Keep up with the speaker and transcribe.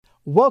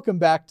Welcome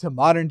back to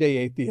Modern Day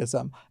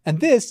Atheism. And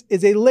this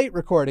is a late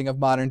recording of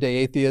Modern Day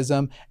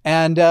Atheism.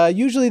 And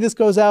usually this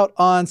goes out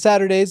on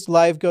Saturdays,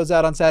 live goes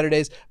out on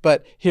Saturdays,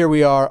 but here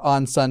we are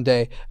on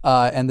Sunday,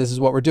 and this is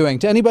what we're doing.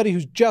 To anybody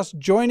who's just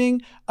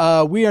joining,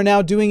 we are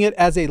now doing it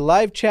as a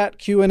live chat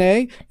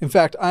Q&A. In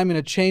fact, I'm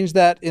going to change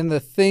that in the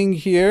thing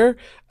here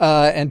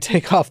and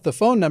take off the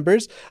phone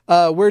numbers.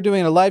 We're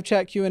doing a live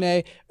chat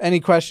Q&A. Any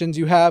questions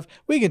you have,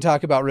 we can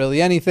talk about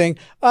really anything.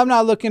 I'm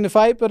not looking to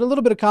fight, but a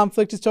little bit of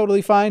conflict is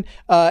totally fine.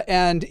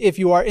 And if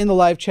you are in the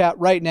live chat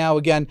right now,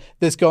 again,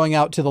 this going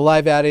out to the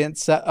live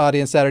audience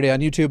Saturday on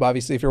YouTube.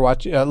 Obviously, if you're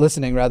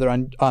listening rather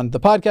on the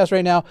podcast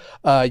right now,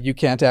 you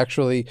can't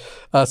actually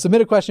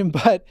submit a question.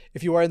 But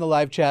if you are in the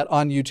live chat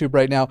on YouTube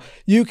right now,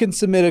 you can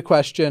submit a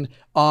question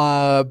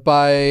on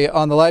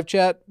the live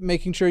chat,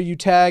 making sure you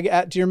tag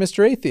at Dear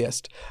Mr.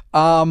 Atheist.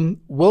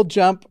 We'll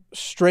jump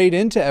straight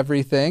into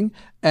everything.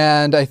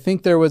 And I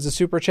think there was a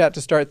super chat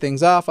to start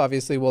things off.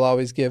 Obviously, we'll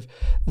always give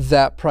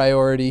that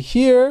priority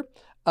here.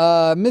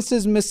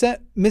 Mrs.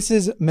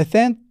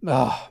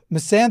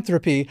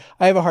 Misanthropy.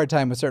 I have a hard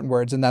time with certain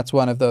words, and that's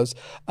one of those.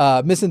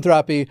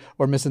 Misanthropy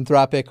or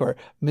misanthropic or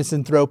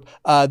misanthrope.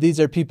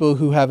 These are people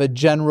who have a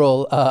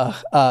general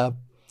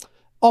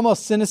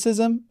almost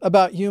cynicism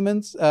about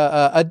humans,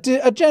 a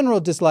general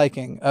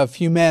disliking of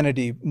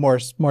humanity, more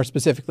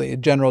specifically, a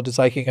general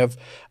disliking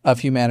of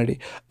humanity.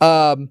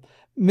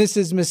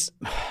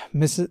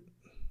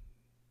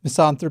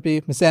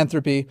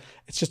 Misanthropy.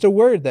 It's just a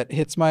word that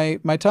hits my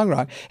tongue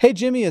wrong. Hey,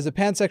 Jimmy is a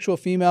pansexual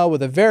female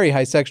with a very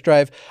high sex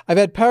drive. I've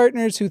had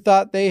partners who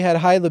thought they had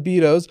high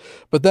libidos,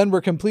 but then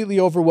were completely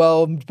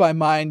overwhelmed by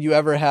mine. You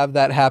ever have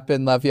that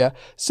happen? Love ya.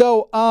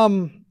 So,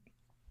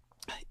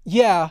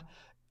 yeah,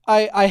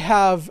 I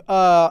have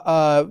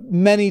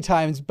many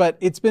times, but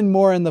it's been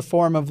more in the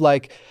form of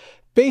like,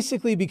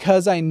 basically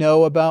because I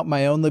know about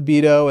my own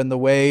libido and the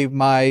way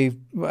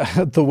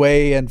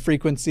and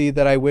frequency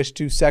that I wish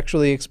to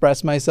sexually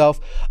express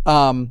myself.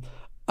 I've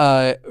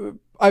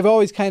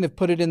always kind of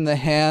put it in the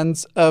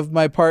hands of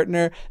my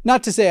partner.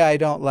 Not to say I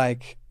don't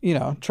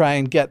try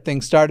and get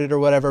things started or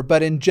whatever,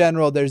 but in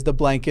general, there's the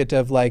blanket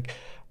of like,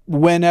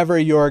 whenever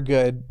you're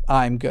good,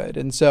 I'm good.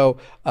 And so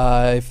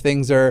if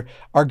things are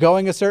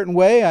going a certain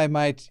way, I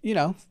might,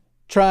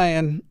 try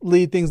and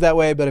lead things that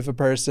way. But if a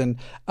person,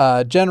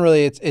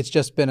 generally it's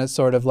just been a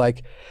sort of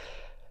like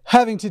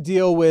having to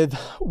deal with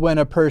when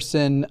a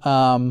person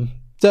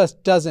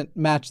just doesn't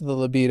match the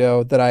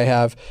libido that I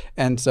have.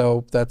 And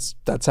so that's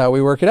how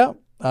we work it out.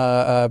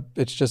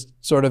 It's just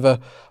sort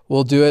of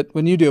we'll do it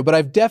when you do. But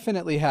I've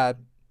definitely had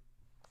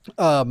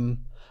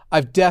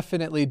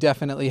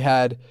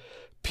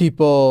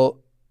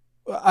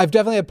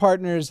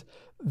partners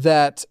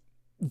that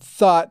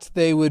thought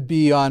they would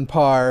be on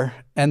par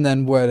and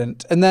then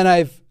wouldn't. And then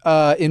I've,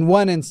 in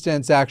one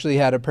instance, actually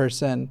had a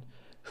person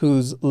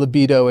whose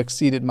libido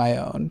exceeded my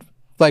own,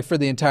 like for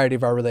the entirety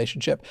of our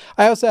relationship.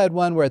 I also had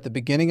one where at the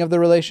beginning of the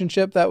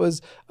relationship that was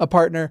a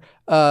partner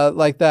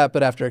like that,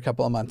 but after a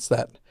couple of months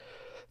that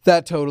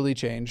totally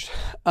changed.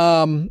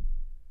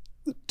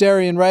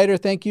 Darian Ryder,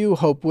 thank you.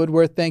 Hope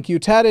Woodworth, thank you.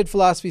 Tatted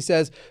Philosophy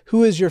says,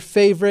 who is your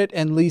favorite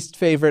and least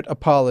favorite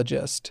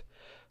apologist?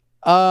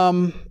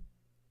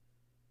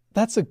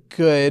 That's a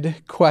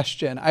good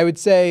question. I would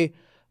say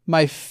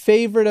my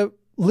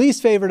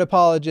least favorite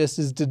apologist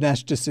is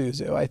Dinesh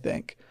D'Souza, I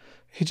think.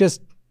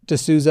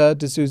 D'Souza,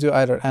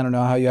 I don't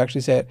know how you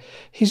actually say it.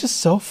 He's just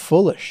so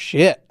full of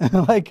shit.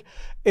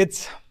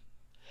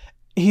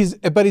 He's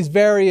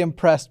very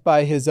impressed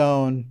by his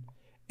own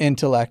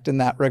intellect in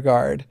that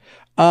regard.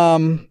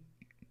 I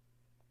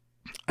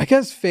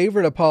guess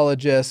favorite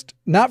apologist,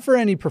 not for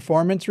any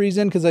performance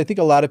reason, because I think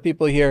a lot of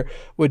people here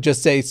would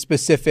just say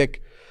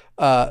specific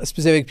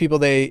people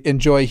they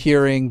enjoy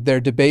hearing their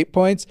debate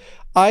points.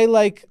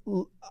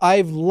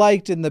 I've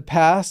liked in the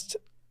past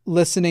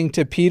listening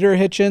to Peter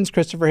Hitchens,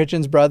 Christopher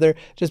Hitchens' brother,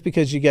 just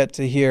because you get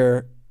to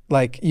hear,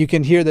 you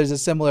can hear there's a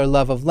similar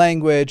love of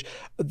language,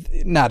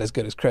 not as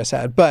good as Chris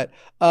had, but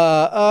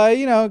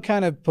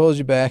kind of pulls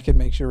you back and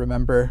makes you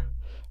remember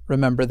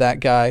that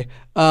guy.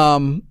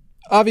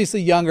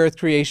 Obviously, young Earth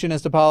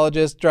creationist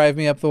apologists drive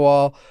me up the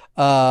wall,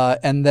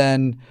 and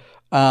then.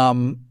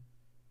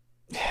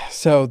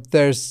 So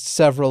there's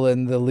several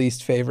in the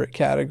least favorite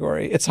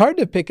category. It's hard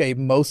to pick a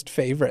most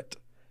favorite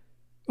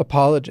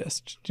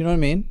apologist. Do you know what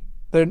I mean?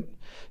 They're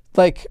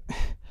like,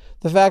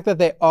 the fact that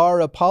they are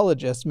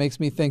apologists makes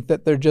me think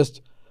that they're just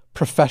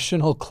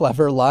professional,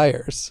 clever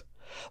liars.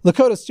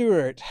 Lakota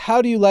Stewart,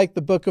 how do you like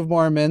the Book of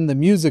Mormon, the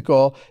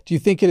musical? Do you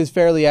think it is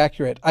fairly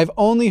accurate? I've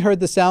only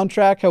heard the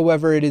soundtrack.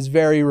 However, it is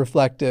very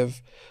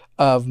reflective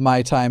of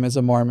my time as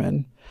a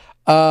Mormon.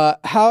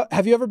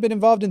 Have you ever been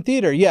involved in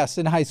theater? Yes,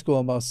 in high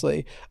school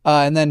mostly,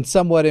 and then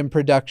somewhat in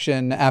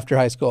production after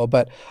high school.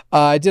 But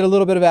I did a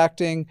little bit of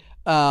acting.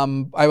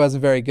 I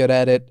wasn't very good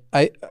at it.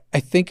 I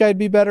think I'd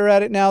be better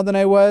at it now than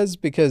I was,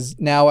 because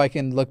now I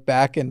can look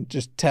back and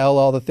just tell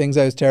all the things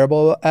I was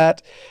terrible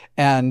at.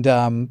 And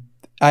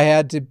I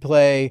had to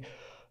play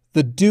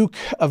the Duke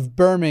of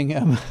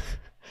Birmingham,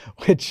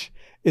 which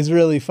is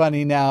really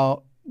funny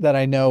now that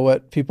I know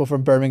what people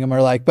from Birmingham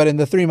are like. But in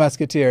the Three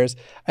Musketeers,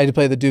 I had to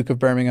play the Duke of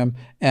Birmingham,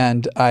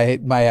 and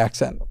my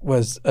accent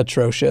was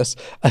atrocious.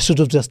 I should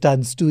have just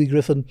done Stewie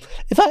Griffin.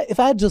 If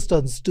I had just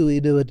done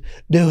Stewie,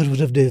 no one would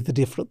have known the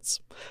difference.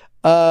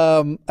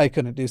 I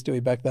couldn't do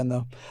Stewie back then,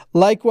 though.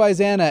 Likewise,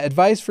 Anna,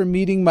 advice for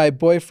meeting my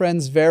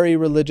boyfriend's very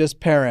religious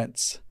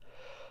parents.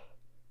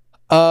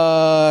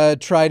 Try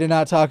to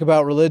not talk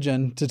about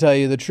religion, to tell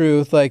you the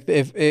truth. Like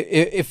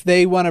if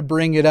they want to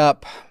bring it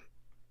up,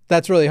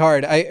 that's really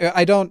hard.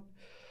 I don't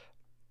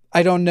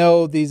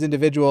know these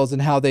individuals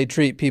and how they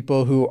treat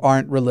people who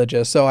aren't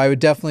religious. So I would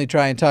definitely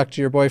try and talk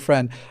to your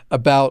boyfriend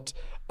about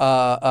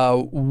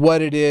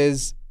what it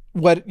is,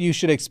 what you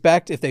should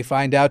expect if they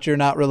find out you're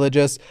not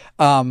religious,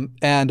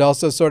 and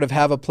also sort of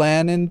have a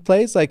plan in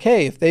place. Like,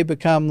 hey, if they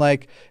become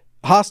like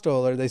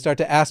hostile or they start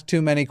to ask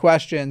too many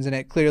questions and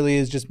it clearly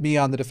is just me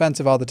on the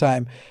defensive all the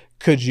time,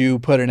 could you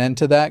put an end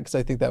to that? Because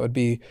I think that would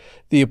be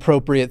the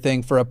appropriate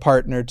thing for a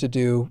partner to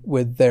do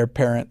with their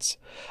parents.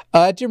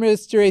 Dear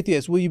Mr.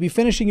 Atheist, will you be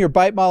finishing your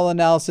bite model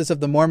analysis of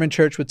the Mormon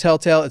Church with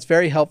Telltale? It's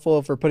very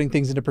helpful for putting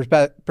things into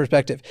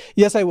perspective.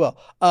 Yes, I will.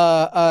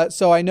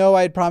 So I know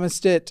I had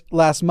promised it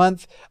last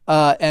month,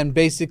 and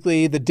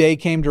basically the day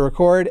came to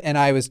record and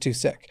I was too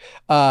sick.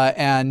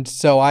 And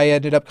so I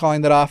ended up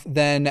calling that off.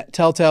 Then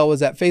Telltale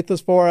was at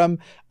Faithless Forum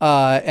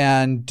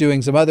and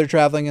doing some other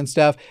traveling and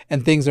stuff,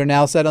 and things are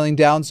now settling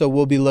down. So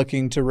we'll be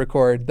looking to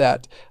record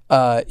that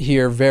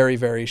here very,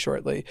 very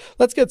shortly.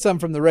 Let's get some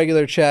from the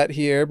regular chat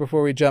here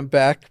before we jump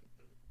back.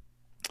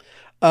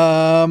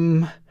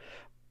 My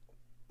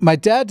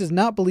dad does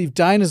not believe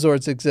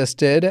dinosaurs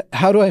existed.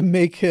 How do I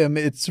make him?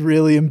 It's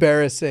really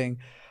embarrassing.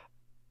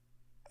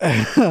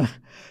 How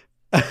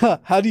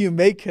do you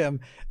make him?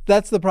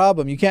 That's the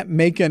problem. You can't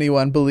make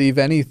anyone believe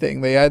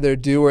anything. They either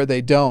do or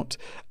they don't.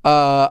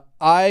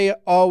 I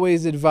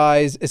always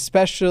advise,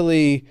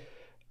 especially,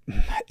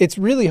 it's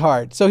really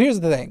hard. So here's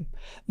the thing.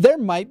 There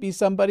might be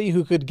somebody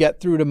who could get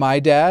through to my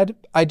dad.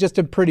 I just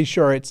am pretty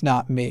sure it's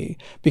not me,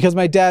 because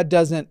my dad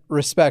doesn't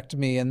respect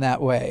me in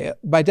that way.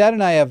 My dad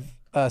and I have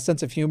a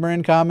sense of humor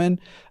in common,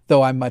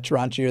 though I'm much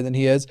raunchier than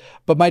he is.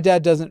 But my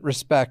dad doesn't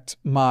respect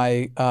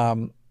my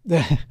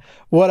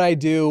what I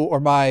do or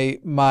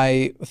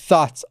my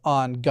thoughts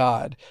on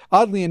God.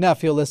 Oddly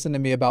enough, he'll listen to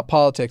me about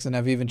politics, and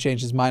I've even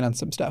changed his mind on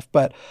some stuff.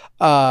 But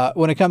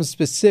when it comes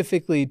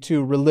specifically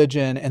to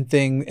religion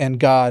and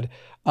God,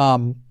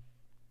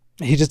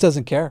 he just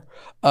doesn't care.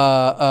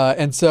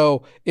 And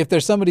so if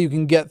there's somebody who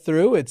can get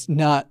through, it's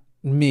not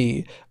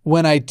me.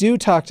 When I do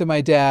talk to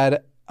my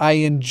dad, I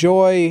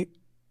enjoy...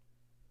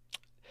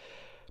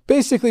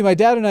 Basically, my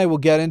dad and I will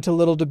get into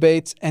little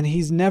debates, and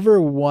he's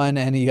never won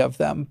any of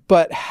them.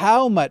 But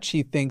how much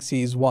he thinks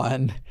he's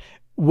won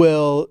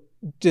will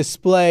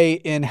display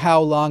in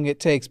how long it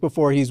takes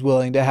before he's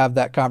willing to have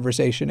that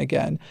conversation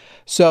again.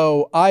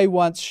 So I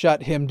once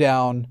shut him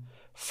down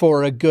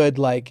for a good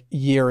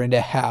year and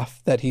a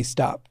half that he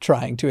stopped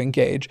trying to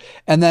engage.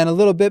 And then a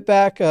little bit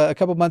back, a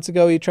couple months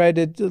ago, he tried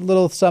to do a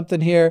little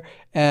something here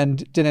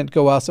and didn't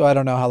go well. So I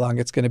don't know how long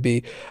it's going to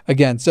be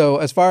again. So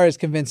as far as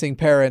convincing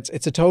parents,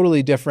 it's a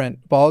totally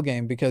different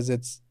ballgame, because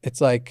it's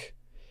like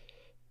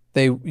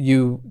they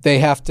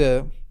have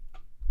to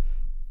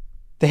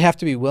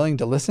be willing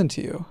to listen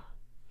to you.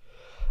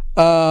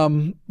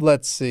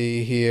 Let's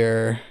see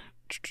here.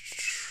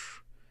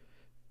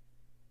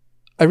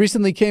 I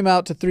recently came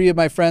out to 3 of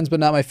my friends, but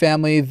not my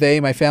family.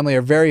 My family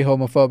are very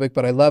homophobic,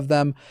 but I love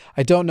them.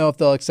 I don't know if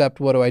they'll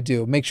accept. What do I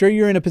do? Make sure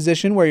you're in a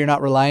position where you're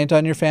not reliant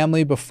on your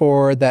family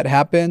before that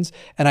happens.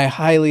 And I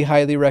highly,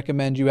 highly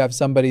recommend you have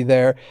somebody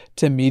there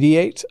to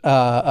mediate,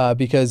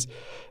 because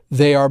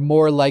they are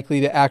more likely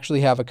to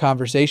actually have a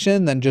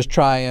conversation than just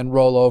try and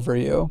roll over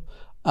you.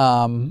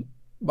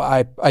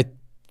 I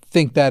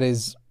think that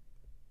is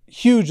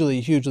hugely,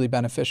 hugely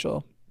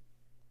beneficial.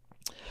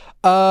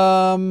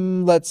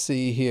 Let's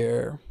see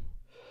here.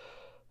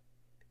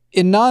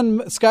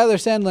 Skylar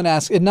Sandlin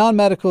asks, in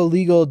non-medical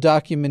legal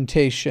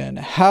documentation,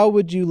 how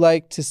would you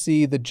like to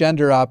see the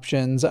gender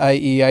options,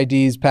 i.e.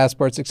 IDs,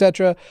 passports,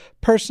 etc.?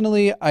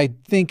 Personally, I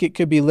think it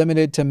could be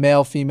limited to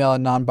male, female,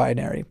 and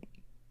non-binary.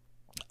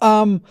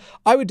 I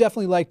would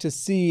definitely like to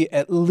see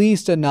at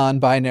least a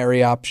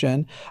non-binary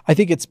option. I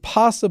think it's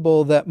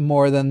possible that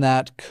more than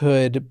that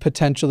could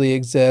potentially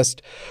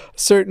exist.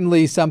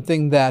 Certainly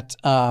something that,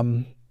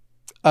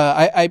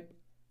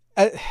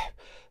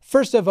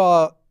 first of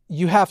all,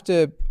 you have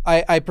to,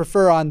 I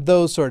prefer on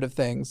those sort of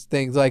things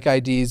like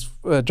IDs,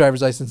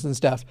 driver's license and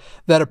stuff,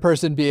 that a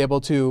person be able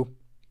to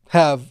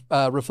have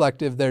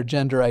reflective their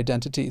gender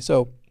identity.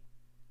 So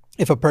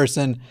if a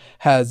person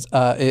has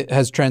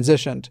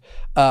transitioned,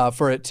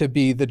 for it to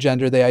be the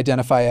gender they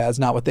identify as,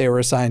 not what they were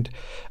assigned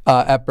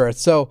at birth.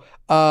 So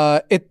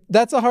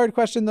that's a hard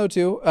question though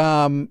too.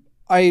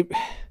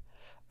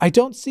 I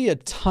don't see a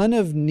ton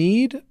of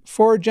need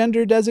for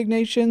gender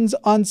designations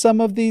on some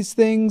of these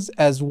things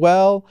as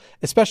well,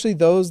 especially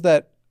those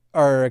that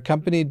are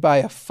accompanied by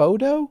a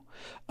photo.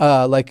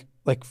 Like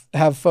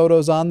have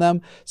photos on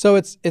them. So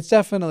it's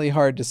definitely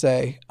hard to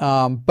say.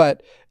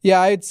 But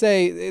yeah, I'd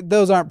say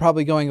those aren't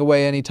probably going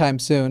away anytime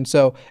soon.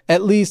 So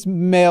at least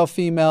male,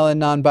 female, and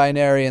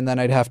non-binary, and then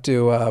I'd have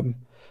to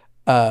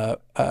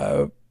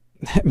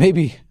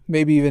maybe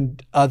even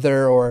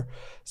other or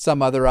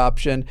some other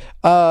option.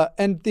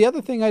 And the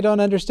other thing I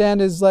don't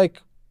understand is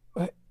like,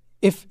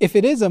 if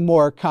it is a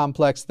more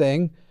complex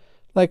thing,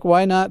 like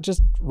why not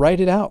just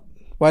write it out?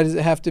 Why does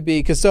it have to be?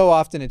 Because so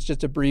often it's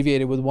just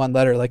abbreviated with one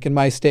letter. Like in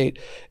my state,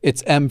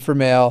 it's M for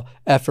male,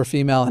 F for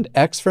female, and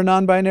X for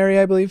non-binary,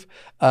 I believe.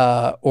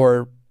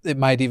 Or it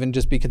might even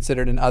just be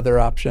considered an other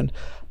option.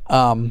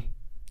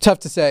 Tough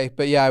to say,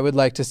 but yeah, I would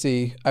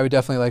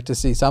definitely like to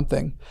see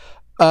something.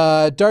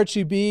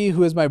 Darchie B,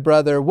 who is my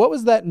brother, what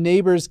was that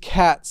neighbor's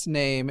cat's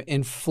name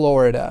in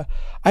Florida?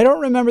 I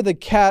don't remember the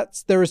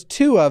cats. There was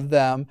 2 of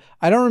them.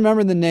 I don't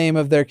remember the name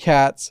of their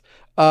cats.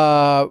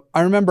 I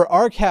remember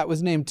our cat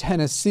was named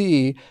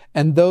Tennessee,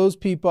 and those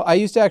people, I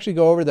used to actually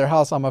go over to their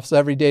house almost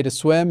every day to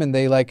swim, and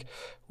they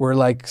were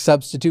like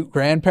substitute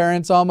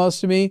grandparents almost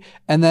to me.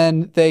 And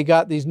then they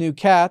got these new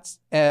cats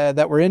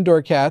that were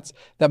indoor cats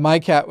that my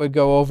cat would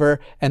go over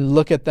and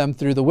look at them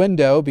through the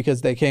window because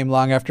they came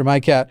long after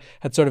my cat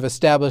had sort of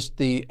established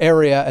the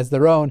area as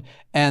their own.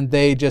 And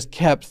they just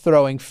kept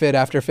throwing fit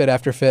after fit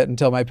after fit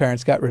until my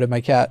parents got rid of my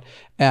cat.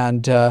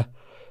 And yeah,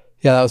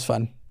 that was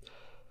fun.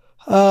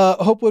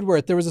 Hope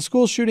Woodworth, there was a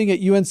school shooting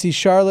at UNC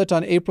Charlotte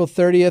on April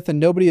 30th and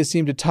nobody has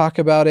seemed to talk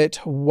about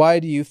it. Why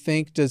do you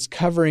think? Does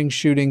covering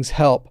shootings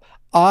help?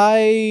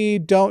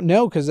 I don't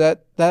know, because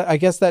that I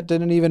guess that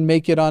didn't even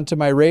make it onto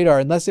my radar,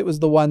 unless it was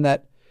the one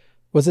that,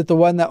 was it the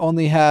one that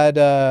only had,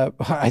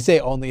 I say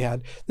only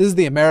had, this is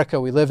the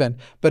America we live in,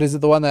 but is it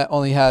the one that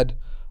only had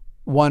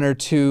 1 or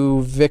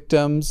 2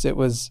 victims? It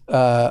was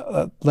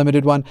a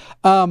limited one.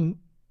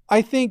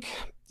 I think,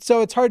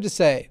 so it's hard to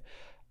say.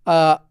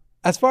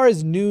 As far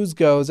as news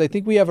goes, I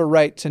think we have a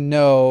right to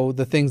know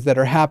the things that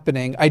are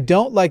happening. I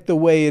don't like the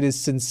way it is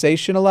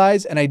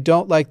sensationalized, and I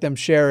don't like them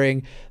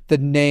sharing the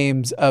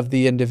names of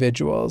the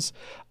individuals.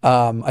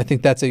 I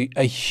think that's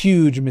a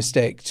huge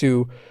mistake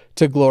to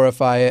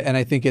glorify it, and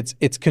I think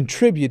it's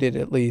contributed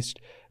at least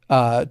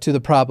to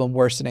the problem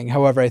worsening.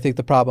 However, I think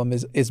the problem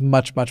is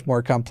much, much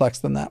more complex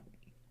than that.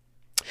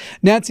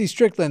 Nancy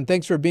Strickland,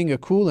 thanks for being a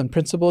cool and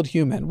principled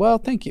human. Well,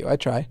 thank you. I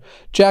try.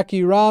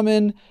 Jackie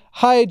Rahman,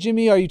 hi,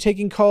 Jimmy. Are you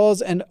taking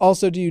calls? And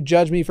also, do you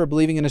judge me for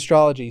believing in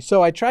astrology?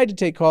 So I tried to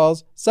take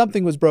calls.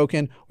 Something was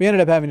broken. We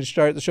ended up having to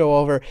start the show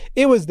over.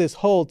 It was this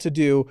whole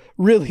to-do,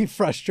 really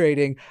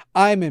frustrating.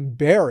 I'm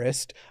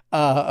embarrassed,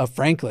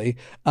 frankly.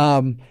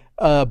 So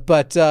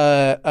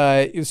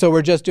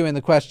we're just doing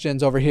the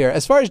questions over here.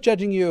 As far as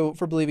judging you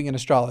for believing in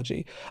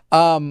astrology,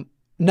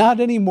 not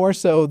any more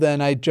so than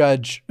I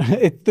judge.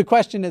 The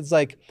question is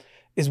like,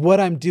 is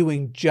what I'm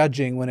doing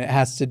judging when it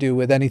has to do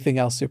with anything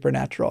else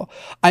supernatural?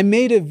 I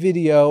made a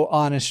video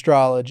on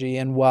astrology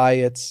and why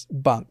it's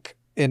bunk,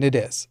 and it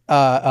is.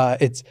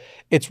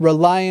 It's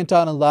reliant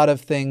on a lot of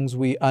things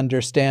we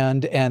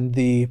understand, and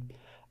the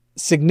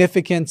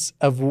significance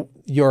of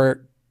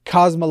your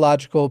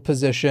cosmological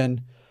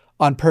position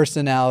on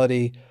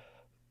personality.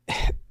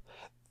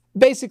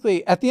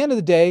 Basically, at the end of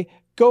the day,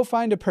 go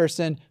find a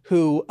person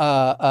who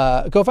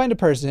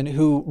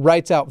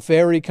writes out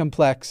very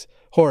complex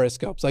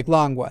horoscopes, like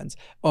long ones,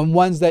 on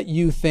ones that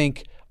you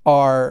think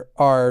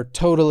are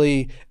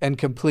totally and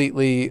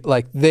completely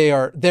like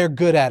they're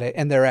good at it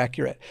and they're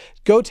accurate.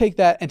 Go take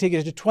that and take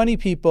it to 20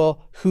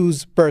 people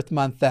whose birth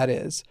month that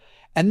is.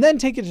 And then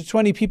take it to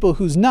 20 people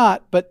who's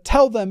not, but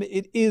tell them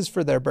it is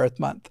for their birth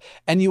month.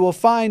 And you will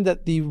find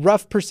that the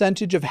rough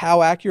percentage of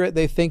how accurate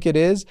they think it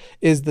is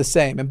the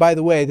same. And by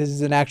the way, this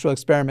is an actual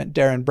experiment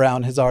Darren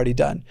Brown has already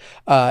done.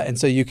 And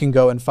so you can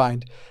go and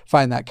find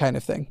that kind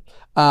of thing.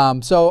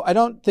 So I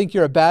don't think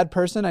you're a bad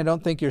person. I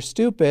don't think you're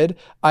stupid.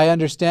 I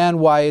understand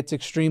why it's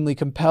extremely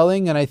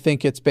compelling. And I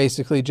think it's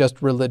basically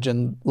just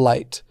religion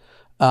light.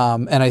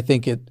 And I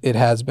think it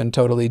has been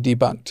totally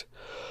debunked.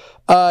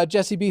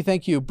 Jesse B,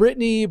 thank you.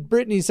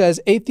 Brittany says,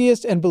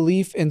 atheist and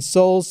belief in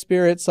soul,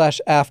 spirit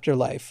 /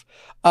 afterlife.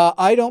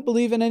 I don't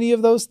believe in any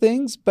of those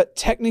things, but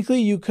technically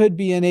you could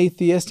be an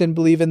atheist and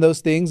believe in those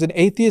things. An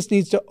atheist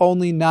needs to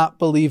only not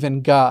believe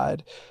in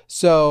God.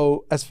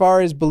 So as far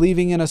as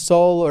believing in a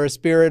soul or a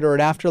spirit or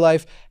an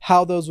afterlife,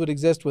 how those would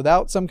exist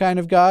without some kind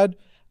of God,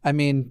 I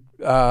mean,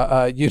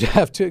 you'd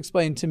have to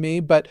explain to me,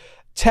 but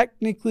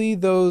technically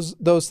those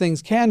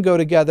things can go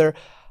together.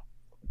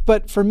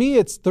 But for me,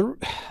 it's the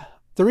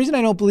reason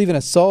I don't believe in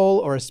a soul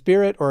or a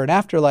spirit or an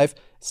afterlife,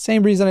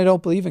 same reason I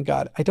don't believe in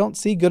God. I don't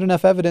see good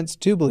enough evidence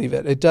to believe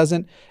it. It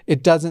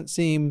doesn't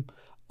seem,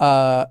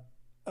 I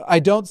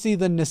don't see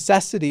the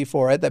necessity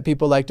for it that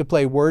people like to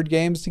play word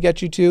games to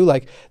get you to,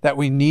 like that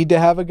we need to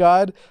have a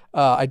God.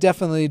 I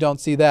definitely don't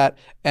see that.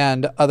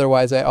 And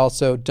otherwise, I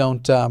also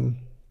don't,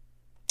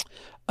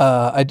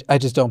 I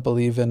just don't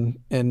believe in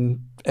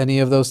any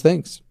of those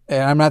things.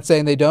 And I'm not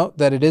saying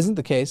that it isn't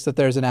the case that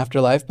there's an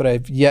afterlife, but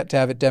I've yet to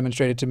have it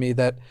demonstrated to me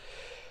that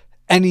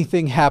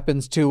anything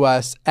happens to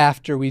us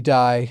after we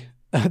die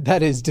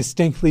that is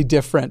distinctly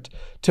different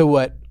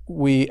to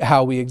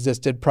how we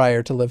existed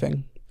prior to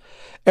living.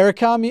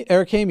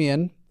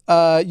 Ericamian,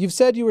 you've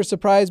said you were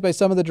surprised by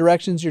some of the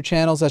directions your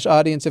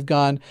channel/audience have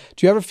gone.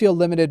 Do you ever feel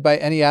limited by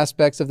any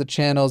aspects of the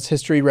channel's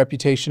history,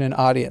 reputation, and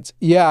audience?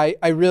 Yeah,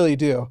 I really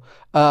do.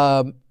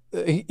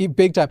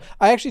 Big time.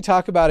 I actually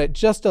talk about it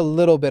just a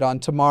little bit on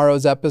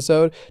tomorrow's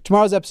episode.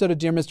 Tomorrow's episode of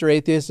Dear Mr.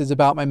 Atheist is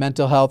about my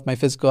mental health, my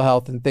physical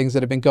health, and things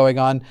that have been going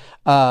on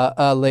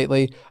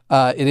lately.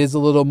 It is a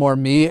little more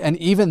me, and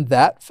even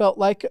that felt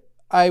like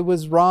I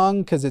was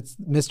wrong because it's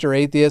Mr.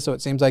 Atheist, so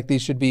it seems like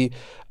these should be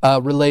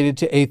related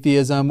to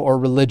atheism or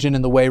religion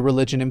and the way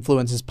religion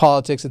influences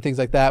politics and things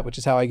like that, which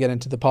is how I get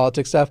into the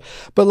politics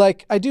stuff. But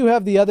like, I do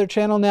have the other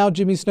channel now,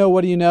 Jimmy Snow,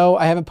 What Do You Know?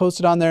 I haven't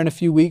posted on there in a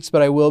few weeks,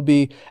 but I will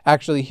be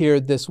actually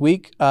here this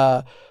week.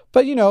 But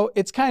you know,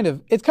 it's kind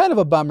of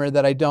a bummer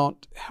that I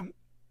don't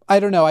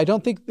know. I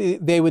don't think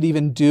they would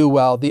even do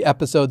well the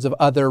episodes of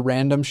other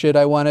random shit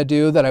I want to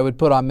do that I would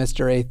put on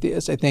Mr.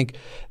 Atheist. I think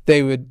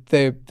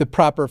the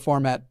proper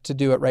format to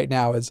do it right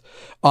now is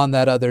on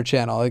that other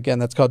channel. Again,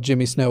 that's called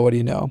Jimmy Snow, What Do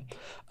You Know?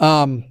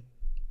 And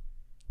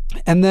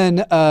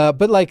then,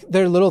 but like,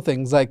 there are little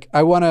things like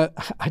I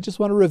just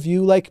want to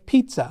review like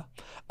pizza.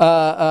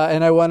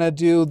 And I want to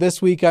do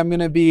this week, I'm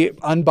going to be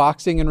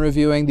unboxing and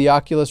reviewing the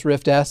Oculus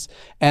Rift S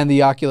and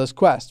the Oculus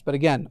Quest. But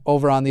again,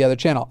 over on the other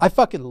channel, I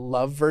fucking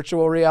love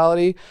virtual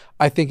reality.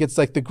 I think it's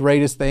like the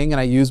greatest thing, and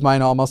I use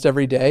mine almost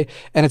every day.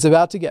 And it's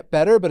about to get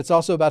better, but it's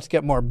also about to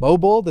get more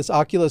mobile. This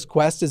Oculus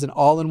Quest is an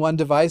all-in-one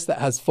device that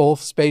has full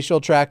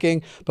spatial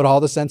tracking, but all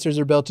the sensors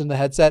are built in the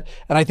headset.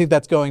 And I think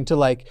that's going to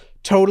like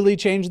totally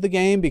change the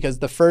game, because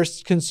the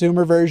first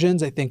consumer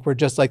versions, I think, were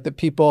just like the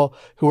people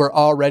who are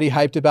already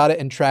hyped about it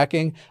and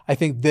tracking. I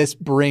think this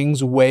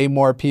brings way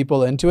more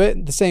people into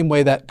it, the same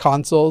way that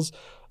consoles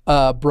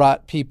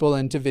brought people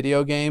into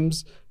video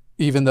games,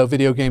 even though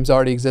video games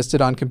already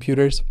existed on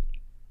computers.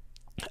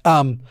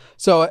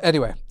 So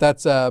anyway,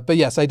 that's but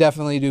yes, I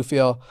definitely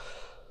feel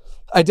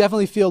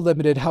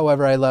limited.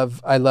 However, I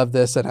love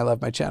this, and I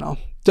love my channel.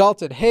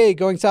 Dalton, hey,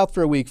 going south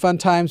for a week. Fun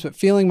times, but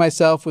feeling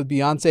myself with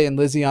Beyonce and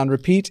Lizzie on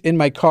repeat in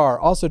my car.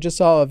 Also just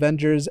saw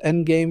Avengers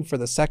Endgame for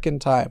the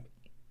second time.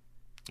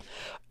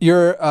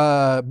 You're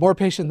more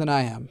patient than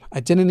I am.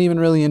 I didn't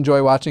even really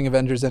enjoy watching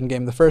Avengers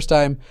Endgame the first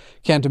time.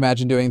 Can't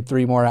imagine doing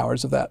 3 more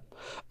hours of that.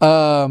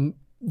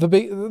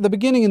 The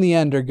beginning and the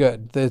end are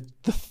good. The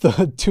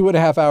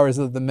 2.5 hours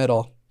of the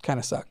middle kind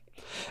of suck.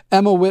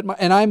 Emma Whitmire,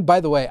 and by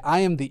the way, I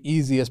am the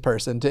easiest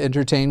person to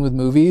entertain with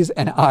movies,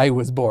 and I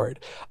was bored.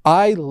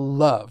 I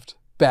loved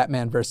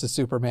Batman versus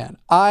Superman.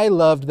 I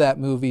loved that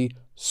movie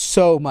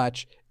so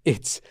much.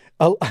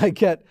 I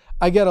get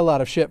a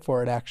lot of shit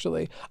for it,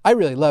 actually. I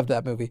really loved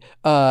that movie.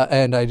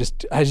 And I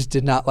just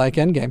did not like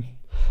Endgame.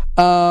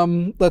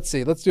 Let's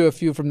see. Let's do a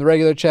few from the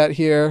regular chat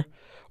here.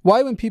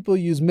 Why, when people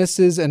use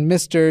Mrs. and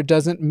Mr.,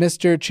 doesn't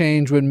Mr.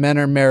 change when men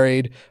are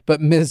married,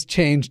 but Ms.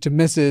 change to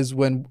Mrs.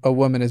 when a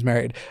woman is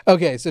married?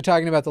 Okay, so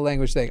talking about the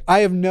language thing. I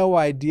have no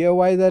idea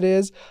why that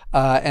is.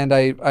 And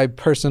I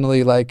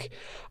personally, like,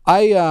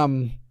 I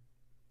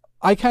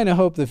kind of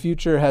hope the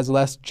future has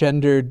less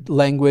gendered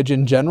language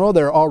in general.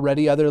 There are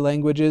already other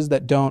languages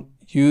that don't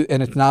use,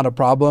 and it's not a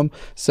problem.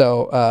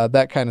 So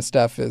that kind of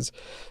stuff is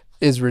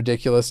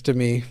ridiculous to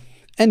me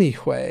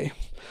anyway.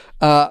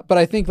 But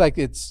I think like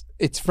it's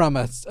from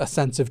a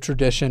sense of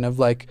tradition of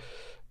like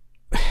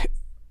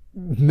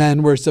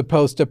men were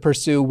supposed to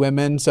pursue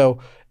women. So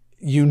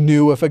you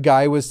knew if a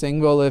guy was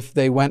single if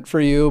they went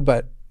for you,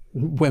 but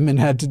women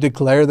had to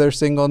declare their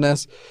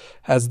singleness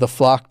as the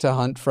flock to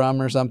hunt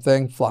from or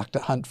something. Flock to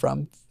hunt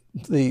from,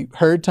 the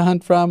herd to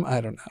hunt from.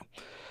 I don't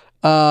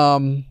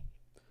know.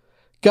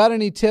 Got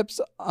any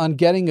tips on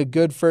getting a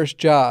good first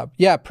job?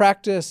 Yeah,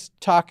 practice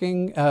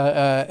talking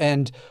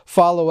and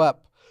follow up.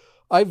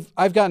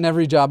 I've gotten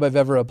every job I've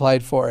ever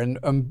applied for,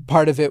 and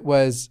part of it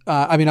was,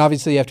 I mean,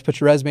 obviously you have to put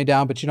your resume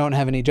down, but you don't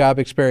have any job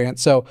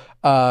experience. So,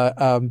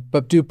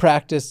 but do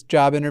practice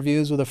job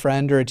interviews with a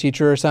friend or a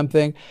teacher or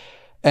something,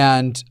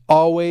 and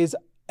always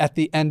at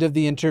the end of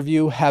the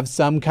interview have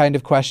some kind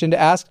of question to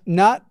ask,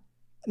 not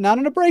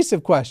an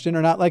abrasive question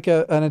or not like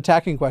an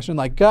attacking question,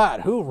 like, God,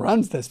 who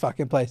runs this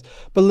fucking place?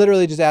 But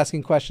literally just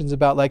asking questions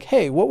about like,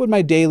 hey, what would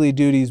my daily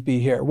duties be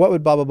here? What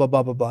would blah, blah, blah,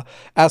 blah, blah, blah.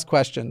 Ask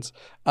questions.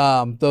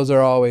 Those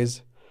are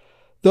always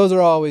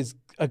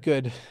a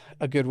good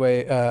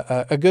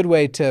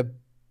way to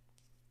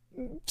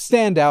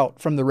stand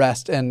out from the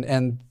rest,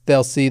 and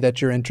they'll see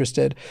that you're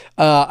interested.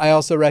 I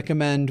also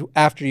recommend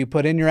after you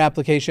put in your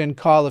application,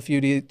 call a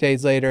few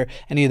days later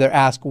and either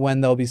ask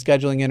when they'll be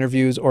scheduling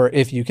interviews or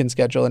if you can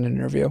schedule an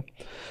interview.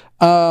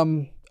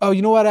 Oh,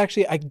 you know what?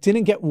 Actually, I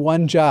didn't get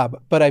one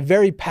job, but I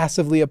very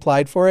passively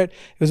applied for it.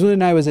 It was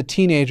when I was a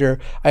teenager.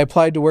 I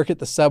applied to work at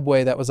the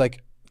Subway that was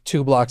like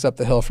 2 blocks up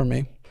the hill from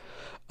me.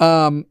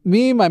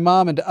 Me, my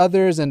mom, and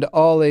others, and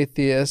all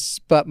atheists,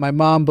 but my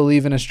mom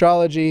believe in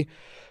astrology.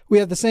 We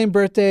have the same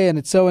birthday, and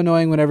it's so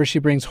annoying whenever she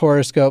brings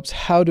horoscopes.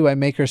 How do I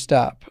make her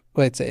stop?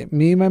 Wait, say,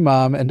 me, my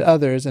mom, and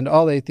others, and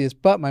all atheists,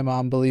 but my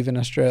mom believe in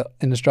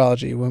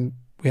astrology. When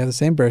we have the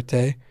same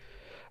birthday.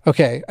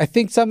 Okay, I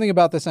think something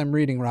about this I'm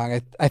reading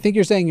wrong. I think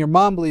you're saying your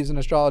mom believes in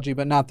astrology,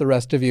 but not the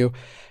rest of you.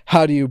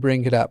 How do you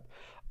bring it up?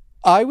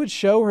 I would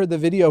show her the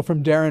video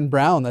from Darren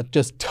Brown that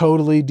just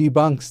totally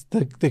debunks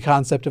the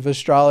concept of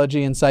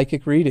astrology and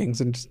psychic readings,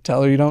 and just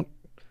tell her you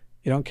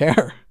don't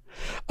care.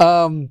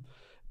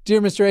 Dear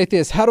Mr.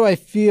 Atheist, how do I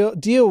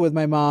deal with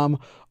my mom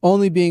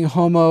only being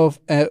homo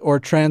or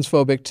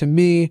transphobic to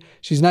me?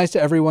 She's nice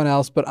to everyone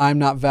else, but I'm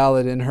not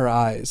valid in her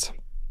eyes.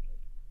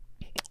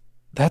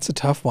 That's a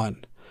tough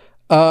one.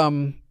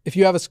 If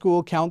you have a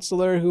school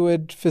counselor who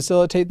would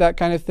facilitate that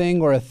kind of thing,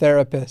 or a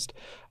therapist,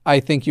 I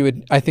think you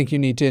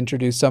need to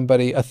introduce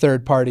a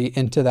third party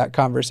into that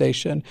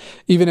conversation.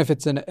 Even if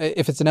it's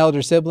an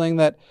elder sibling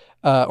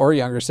or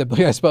younger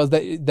sibling, I suppose,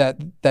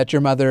 that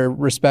your mother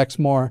respects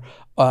more,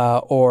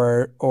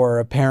 or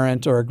a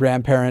parent or a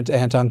grandparent,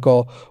 aunt,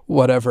 uncle,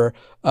 whatever.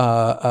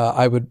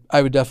 I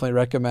would definitely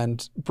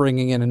recommend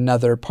bringing in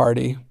another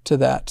party to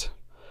that.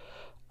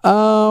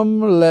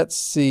 Let's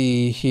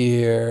see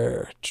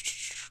here.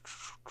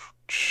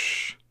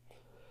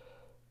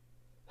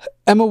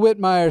 Emma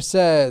Whitmire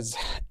says,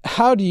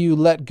 how do you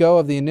let go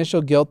of the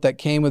initial guilt that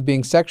came with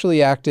being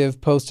sexually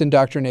active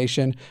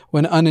post-indoctrination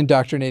when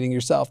unindoctrinating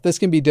yourself? This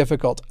can be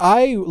difficult.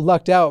 I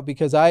lucked out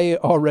because I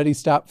already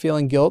stopped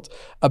feeling guilt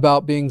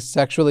about being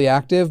sexually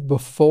active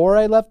before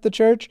I left the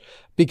church,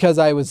 because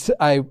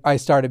I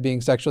started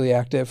being sexually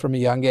active from a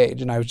young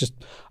age, and I was just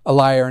a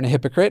liar and a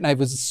hypocrite, and I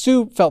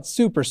felt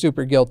super,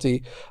 super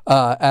guilty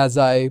as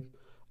I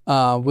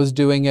was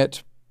doing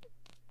it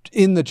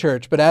in the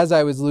church. But as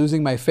I was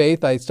losing my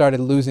faith, I started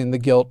losing the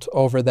guilt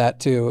over that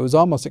too. It was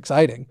almost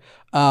exciting.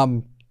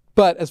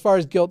 But as far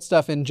as guilt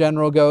stuff in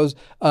general goes,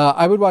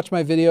 I would watch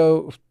my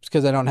video,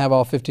 because I don't have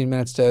all 15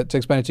 minutes to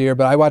explain it to you here,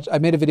 but I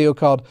made a video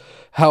called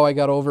How I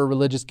Got Over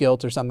Religious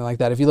Guilt or something like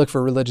that. If you look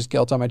for religious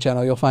guilt on my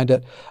channel, you'll find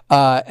it.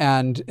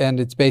 And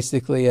it's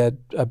basically a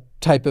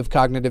type of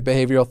cognitive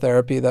behavioral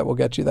therapy that will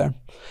get you there.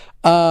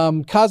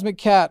 Cosmic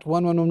Cat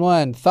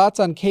 1111, thoughts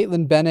on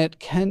Caitlin Bennett,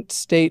 Kent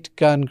State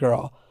gun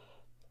girl?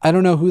 I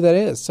don't know who that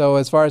is. So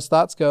as far as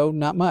thoughts go,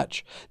 not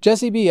much.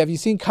 Jesse B, have you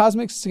seen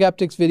Cosmic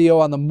Skeptic's video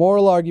on the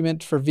moral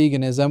argument for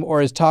veganism,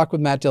 or his talk with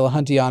Matt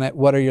Dillahunty on it?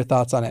 What are your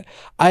thoughts on it?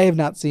 I have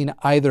not seen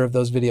either of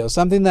those videos.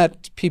 Something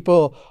that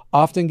people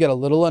often get a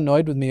little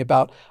annoyed with me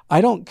about.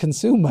 I don't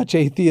consume much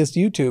atheist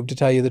YouTube, to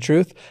tell you the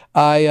truth.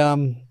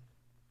 I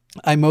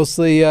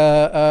mostly,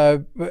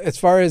 as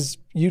far as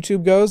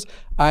YouTube goes,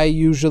 I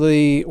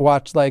usually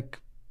watch like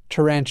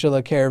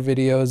tarantula care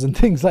videos and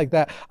things like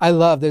that.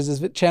 There's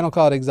this channel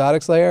called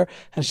Exotic Slayer,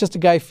 and it's just a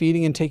guy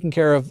feeding and taking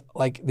care of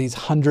like these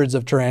hundreds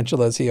of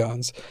tarantulas he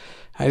owns.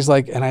 I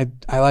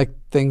like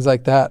things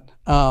like that.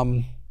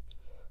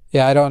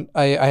 Yeah,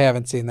 I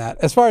haven't seen that.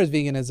 As far as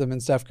veganism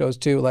and stuff goes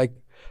too, like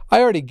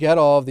I already get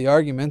all of the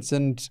arguments,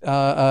 and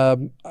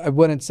I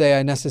wouldn't say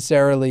I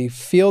necessarily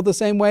feel the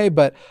same way,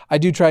 but I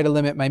do try to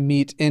limit my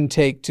meat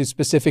intake to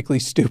specifically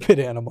stupid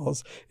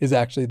animals, is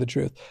actually the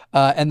truth.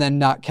 And then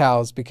not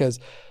cows, because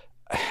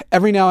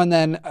every now and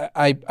then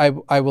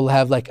I will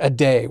have like a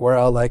day where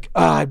I'll like,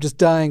 I'm just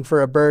dying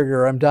for a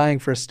burger, or I'm dying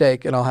for a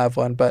steak, and I'll have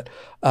one. But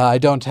I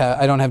don't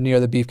have near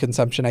the beef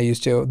consumption I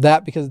used to.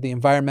 That because of the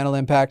environmental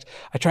impact.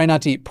 I try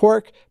not to eat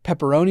pork.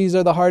 Pepperonis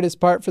are the hardest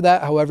part for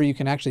that. However, you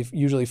can actually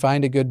usually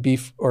find a good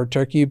beef or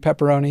turkey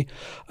pepperoni.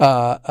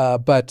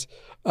 But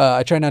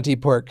I try not to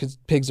eat pork because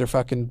pigs are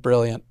fucking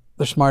brilliant.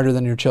 They're smarter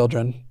than your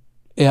children.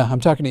 Yeah, I'm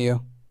talking to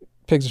you.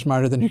 Pigs are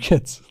smarter than your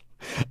kids.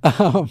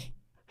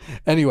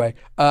 Anyway,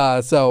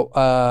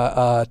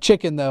 so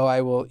chicken though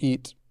I will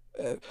eat.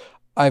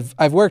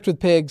 I've worked with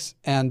pigs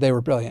and they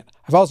were brilliant.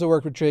 I've also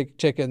worked with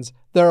chickens.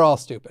 They're all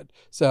stupid.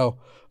 So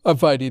I'm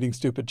fine eating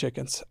stupid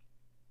chickens.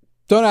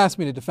 Don't ask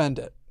me to defend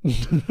it.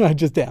 I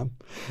just am.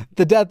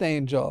 The Death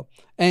Angel.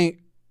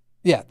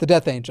 The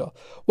Death Angel.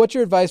 What's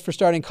your advice for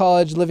starting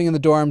college, living in the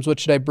dorms? What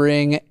should I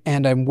bring?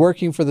 And I'm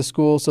working for the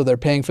school, so they're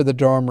paying for the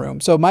dorm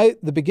room. So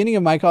the beginning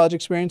of my college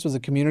experience was a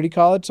community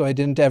college, so I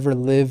didn't ever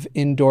live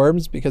in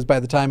dorms, because by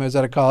the time I was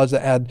at a college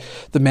that had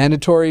the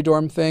mandatory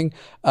dorm thing,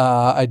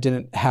 I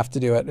didn't have to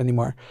do it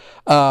anymore.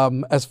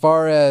 As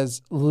far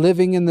as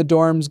living in the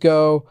dorms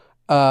go,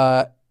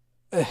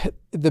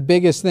 the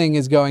biggest thing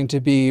is going to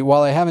be,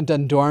 while I haven't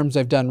done dorms,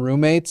 I've done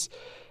roommates.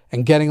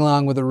 And getting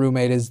along with a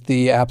roommate is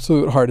the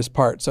absolute hardest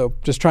part. So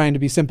just trying to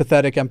be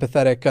sympathetic,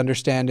 empathetic,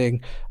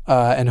 understanding,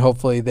 and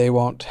hopefully they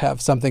won't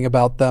have something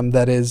about them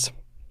that is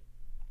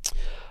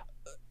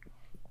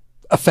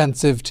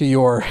offensive to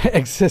your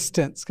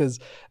existence, because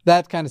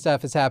that kind of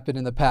stuff has happened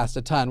in the past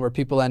a ton, where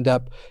people end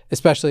up,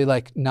 especially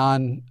like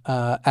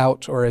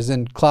non-out or as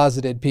in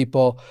closeted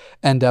people,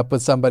 end up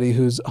with somebody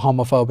who's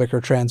homophobic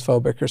or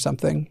transphobic or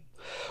something.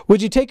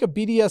 Would you take a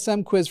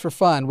BDSM quiz for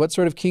fun? What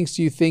sort of kinks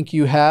do you think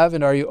you have,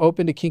 and are you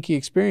open to kinky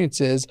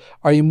experiences?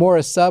 Are you more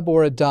a sub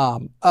or a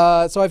dom?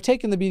 So I've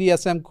taken the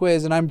BDSM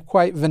quiz, and I'm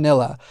quite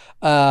vanilla.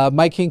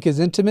 My kink is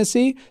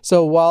intimacy.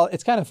 So while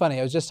it's kind of funny,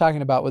 I was just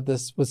talking about with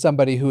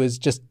somebody who is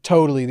just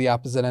totally the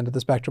opposite end of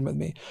the spectrum with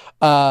me.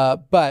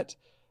 But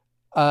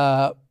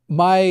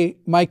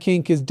my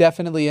kink is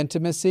definitely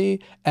intimacy.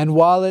 And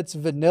while it's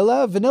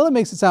vanilla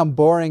makes it sound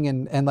boring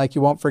and like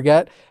you won't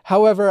forget.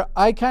 However,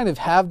 I kind of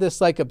have this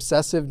like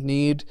obsessive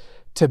need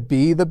to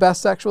be the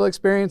best sexual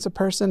experience a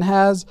person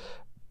has,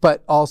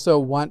 but also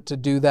want to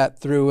do that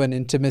through an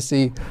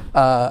intimacy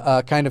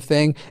kind of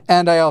thing.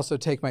 And I also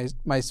take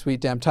my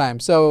sweet damn time.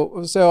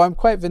 So I'm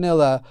quite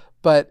vanilla,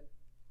 but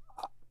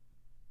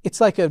it's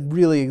like a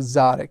really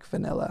exotic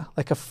vanilla,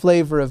 like a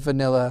flavor of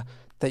vanilla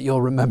that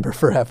you'll remember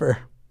forever.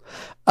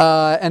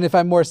 And if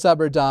I'm more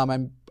sub or dom,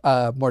 I'm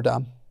more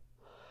dom.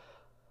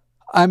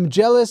 I'm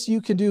jealous you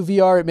can do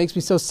VR. It makes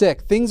me so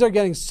sick. Things are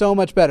getting so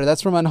much better.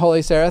 That's from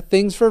Unholy Sarah.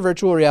 Things for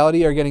virtual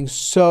reality are getting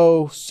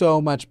so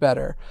much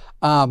better.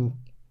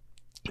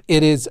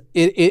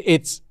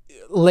 It's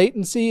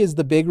latency is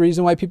the big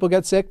reason why people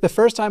get sick. The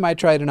first time I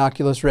tried an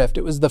Oculus Rift,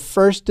 it was the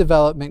first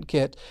development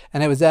kit,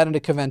 and it was at a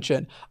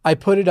convention. I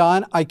put it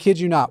on, I kid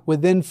you not,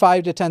 within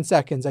 5 to 10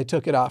 seconds, I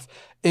took it off.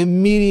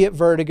 Immediate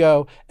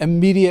vertigo,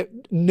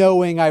 immediate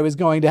knowing I was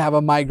going to have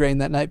a migraine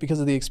that night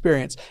because of the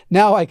experience.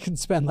 Now I can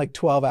spend like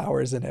 12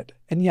 hours in it.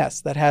 And yes,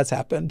 that has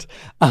happened.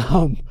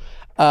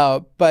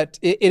 But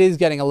it is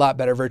getting a lot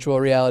better, virtual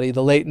reality.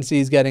 The latency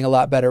is getting a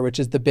lot better, which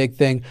is the big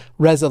thing.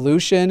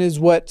 Resolution is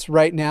what's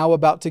right now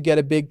about to get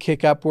a big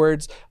kick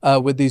upwards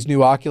with these new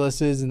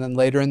Oculuses, and then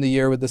later in the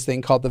year with this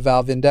thing called the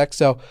Valve Index.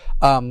 So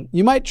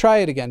you might try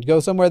it again. Go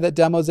somewhere that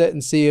demos it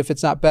and see if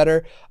it's not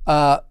better.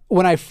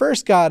 When I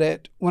first got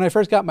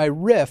my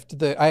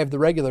Rift, I have the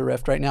regular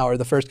Rift right now, or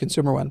the first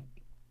consumer one.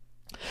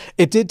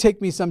 It did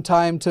take me some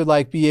time to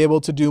like be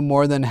able to do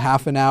more than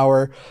half an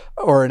hour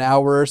or an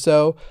hour or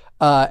so.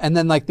 And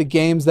then like the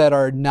games that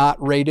are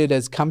not rated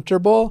as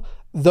comfortable,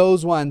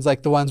 those ones,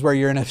 like the ones where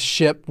you're in a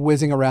ship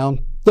whizzing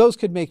around, those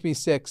could make me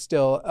sick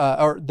still,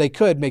 or they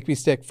could make me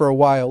sick for a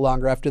while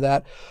longer after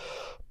that.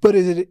 But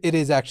it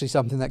is actually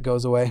something that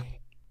goes away.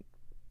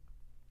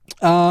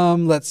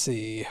 Let's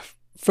see.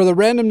 For the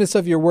randomness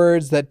of your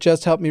words, that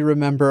just helped me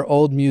remember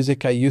old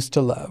music I used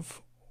to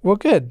love. Well,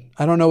 good.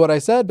 I don't know what I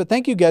said, but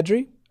thank you,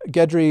 Gedry.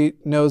 Gedry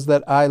knows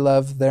that I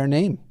love their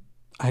name.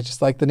 I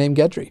just like the name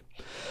Gedry.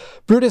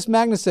 Brutus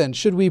Magnuson,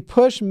 should we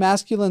push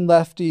masculine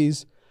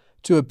lefties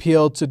to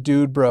appeal to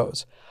dude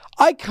bros?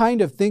 I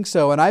kind of think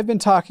so, and I've been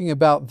talking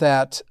about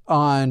that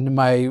on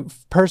my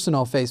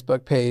personal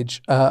Facebook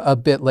page a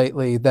bit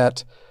lately,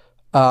 that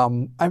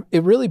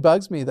it really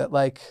bugs me that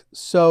like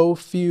so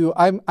few,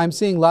 I'm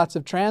seeing lots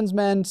of trans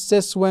men,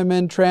 cis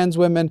women, trans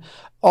women,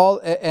 all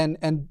and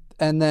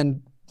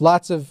then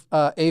lots of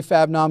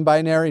AFAB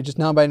non-binary, just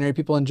non-binary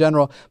people in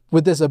general,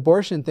 with this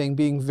abortion thing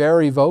being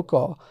very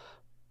vocal.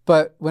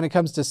 But when it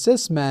comes to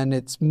cis men,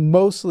 it's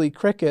mostly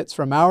crickets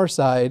from our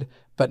side,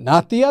 but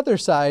not the other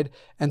side.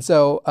 And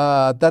so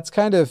that's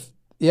kind of,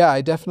 yeah,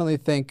 I definitely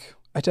think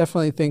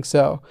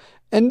so.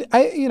 And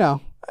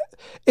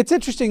it's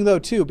interesting though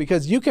too,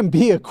 because you can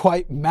be a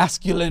quite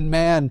masculine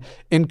man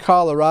in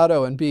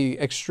Colorado and be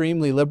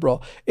extremely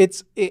liberal.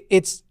 It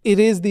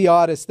is the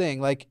oddest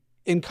thing. Like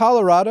in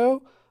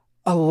Colorado,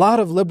 a lot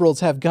of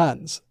liberals have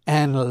guns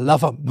and love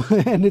them.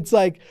 And it's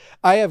like,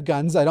 I have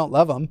guns, I don't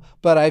love them,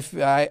 but I've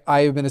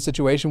been in a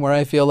situation where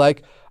I feel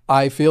like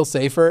I feel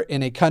safer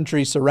in a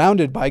country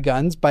surrounded by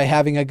guns by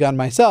having a gun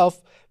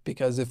myself,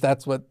 because if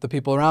that's what the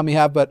people around me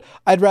have, but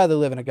I'd rather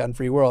live in a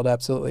gun-free world,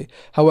 absolutely.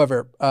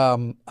 However,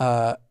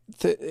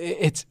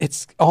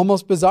 it's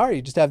almost bizarre.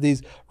 You just have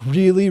these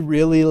really,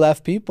 really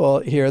left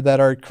people here that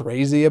are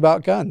crazy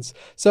about guns.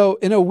 So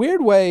in a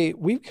weird way,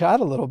 we've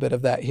got a little bit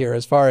of that here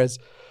as far as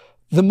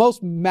the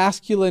most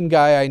masculine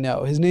guy I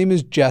know. His name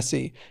is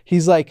Jesse.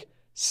 He's like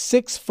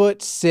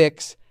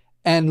 6'6"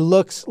 and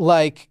looks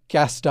like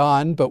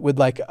Gaston, but with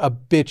like a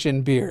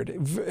bitchin'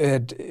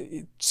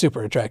 beard.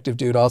 Super attractive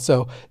dude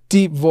also.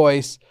 Deep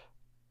voice,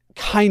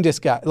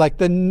 kindest guy, like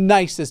the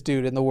nicest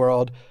dude in the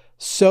world.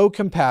 So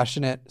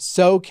compassionate,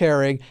 so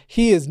caring.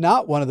 He is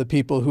not one of the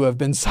people who have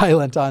been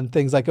silent on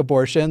things like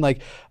abortion.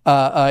 Like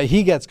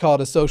he gets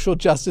called a social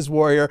justice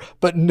warrior,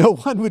 but no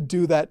one would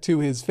do that to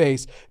his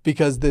face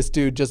because this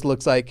dude just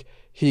looks like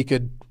he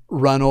could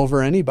run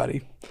over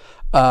anybody.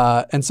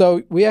 And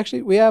so we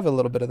have a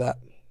little bit of that.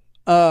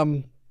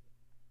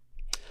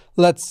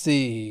 Let's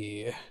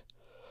see.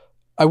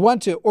 I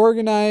want to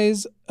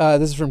organize,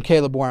 this is from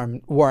Caleb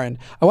Warren.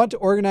 I want to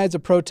organize a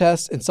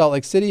protest in Salt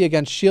Lake City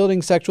against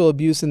shielding sexual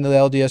abuse in the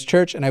LDS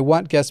Church, and I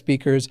want guest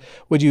speakers.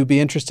 Would you be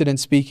interested in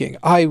speaking?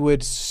 I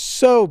would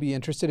so be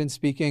interested in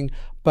speaking,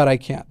 but I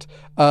can't.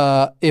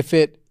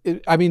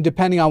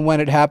 Depending on when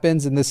it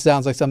happens, and this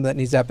sounds like something that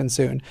needs to happen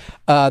soon.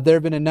 There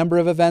have been a number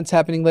of events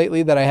happening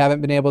lately that I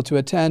haven't been able to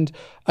attend.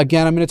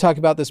 Again, I'm going to talk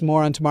about this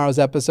more on tomorrow's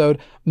episode.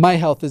 My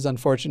health is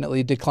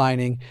unfortunately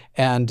declining,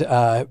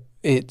 and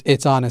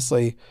it's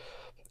honestly,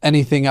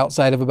 anything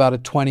outside of about a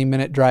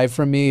 20-minute drive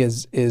from me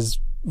is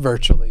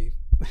virtually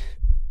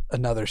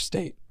another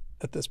state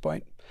at this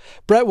point.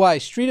 Brett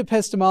Weiss, street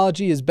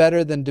epistemology is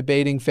better than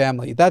debating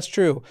family. That's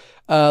true.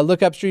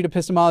 Look up street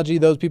epistemology.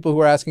 Those people who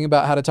are asking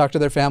about how to talk to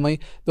their family,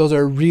 those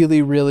are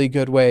really, really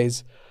good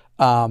ways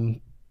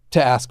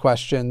to ask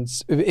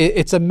questions.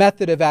 It's a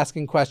method of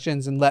asking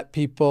questions and let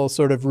people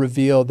sort of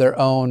reveal their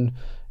own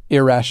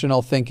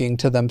irrational thinking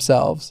to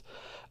themselves.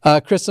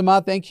 Chris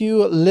Samad, thank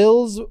you.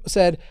 Lils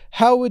said,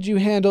 how would you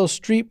handle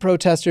street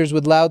protesters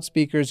with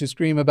loudspeakers who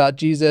scream about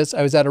Jesus?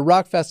 I was at a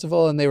rock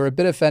festival and they were a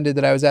bit offended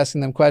that I was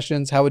asking them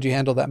questions. How would you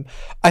handle them?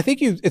 I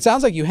think it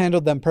sounds like you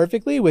handled them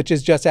perfectly, which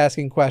is just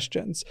asking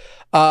questions.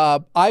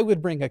 I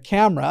would bring a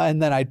camera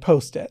and then I'd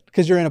post it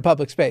because you're in a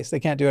public space.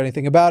 They can't do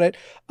anything about it.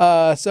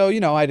 So,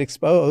 I'd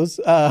expose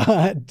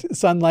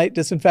sunlight,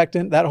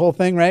 disinfectant, that whole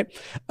thing, right?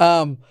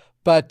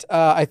 But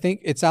I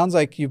think it sounds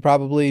like you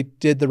probably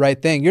did the right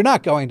thing. You're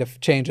not going to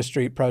change a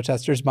street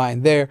protester's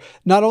mind.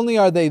 Not only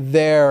are they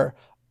there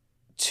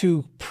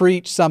to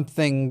preach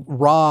something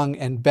wrong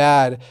and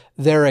bad,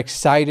 they're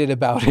excited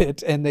about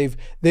it. And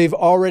they've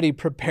already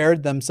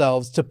prepared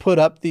themselves to put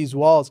up these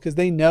walls because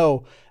they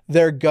know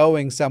they're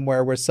going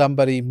somewhere where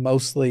somebody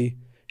mostly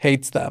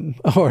hates them.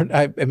 Or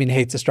I mean,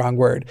 hate's a strong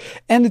word.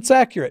 And it's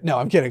accurate. No,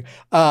 I'm kidding.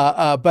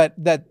 But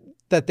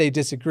that they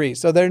disagree.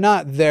 So they're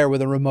not there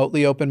with a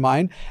remotely open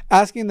mind.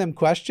 Asking them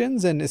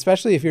questions, and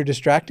especially if you're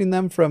distracting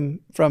them from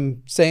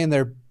saying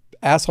their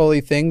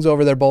assholey things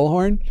over their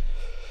bullhorn,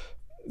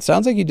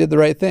 sounds like you did the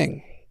right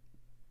thing.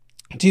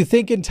 Do you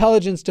think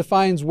intelligence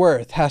defines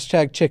worth?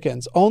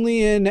 #chickens.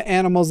 Only in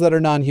animals that are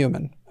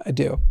non-human. I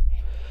do.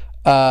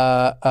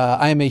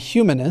 I am a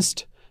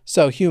humanist.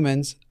 So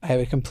humans, I have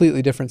a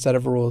completely different set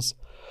of rules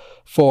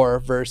for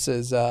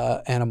versus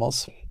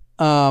animals.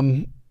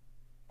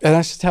 And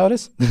that's just how it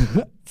is.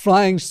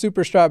 Flying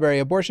Super Strawberry.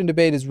 Abortion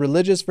debate is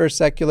religious versus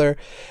secular.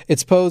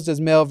 It's posed as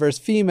male versus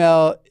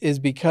female is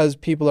because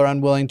people are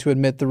unwilling to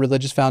admit the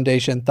religious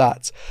foundation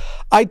thoughts.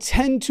 I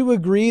tend to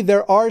agree.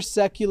 There are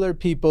secular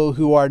people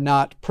who are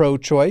not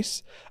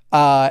pro-choice.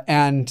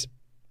 And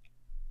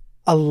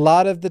a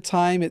lot of the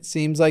time it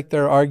seems like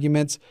their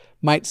arguments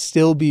might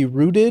still be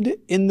rooted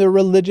in the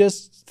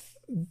religious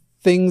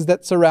things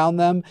that surround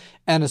them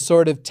and a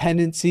sort of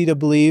tendency to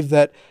believe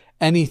that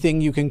anything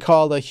you can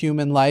call a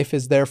human life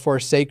is therefore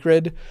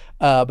sacred,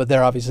 but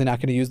they're obviously not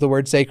going to use the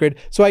word sacred.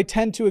 So I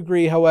tend to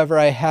agree. However,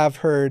 I have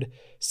heard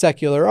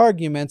secular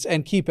arguments,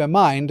 and keep in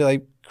mind,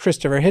 like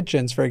Christopher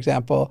Hitchens, for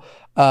example.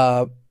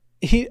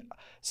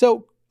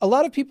 So a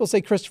lot of people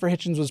say Christopher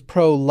Hitchens was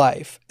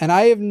pro-life, and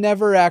I have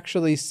never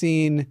actually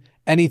seen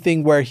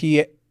anything where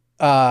he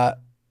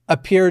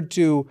appeared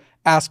to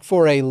ask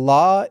for a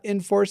law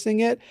enforcing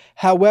it.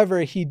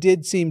 However, he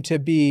did seem to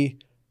be,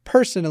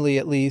 personally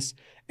at least,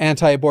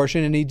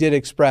 anti-abortion, and he did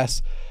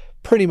express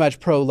pretty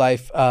much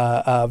pro-life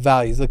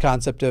values, the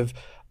concept of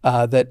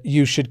that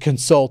you should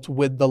consult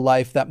with the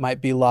life that might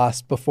be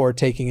lost before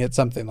taking it,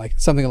 something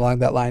along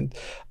that line.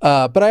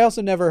 But I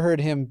also never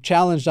heard him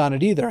challenged on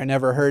it either. I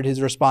never heard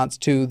his response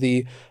to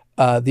the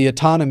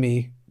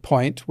autonomy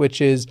point,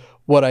 which is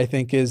what I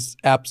think is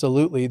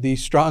absolutely the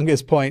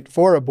strongest point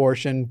for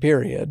abortion,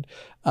 period.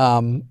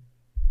 But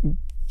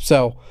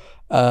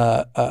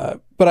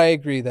I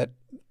agree that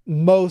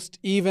most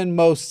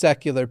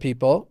secular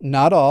people,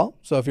 not all.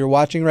 So if you're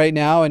watching right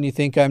now and you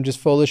think I'm just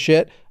full of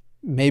shit,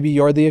 maybe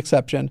you're the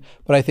exception.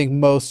 But I think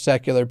most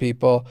secular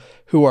people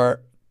who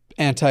are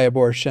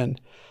anti-abortion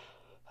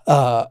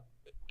are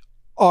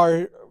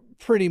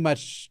pretty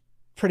much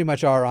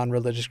are on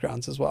religious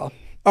grounds as well.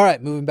 All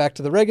right, moving back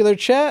to the regular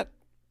chat.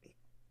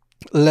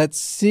 Let's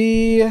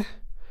see.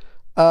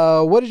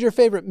 What is your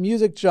favorite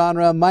music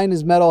genre? Mine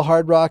is metal,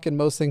 hard rock, and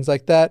most things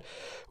like that,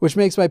 which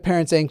makes my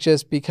parents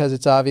anxious because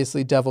it's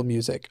obviously devil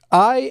music.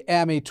 I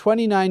am a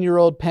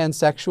 29-year-old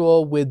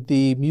pansexual with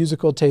the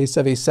musical taste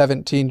of a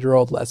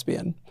 17-year-old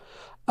lesbian.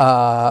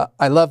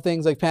 I love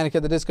things like Panic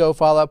at the Disco,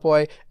 Fall Out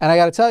Boy, and I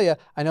got to tell you,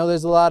 I know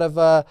there's a lot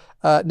of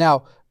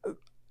now.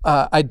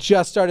 I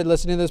just started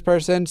listening to this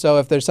person, so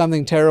if there's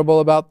something terrible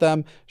about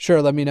them, sure,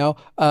 let me know.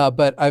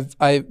 But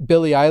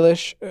Billie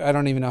Eilish, I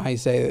don't even know how you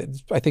say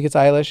it. I think it's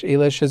Eilish.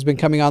 Eilish has been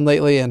coming on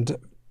lately, and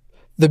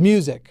the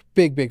music,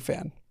 big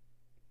fan.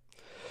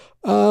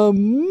 A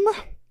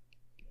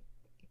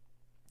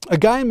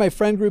guy in my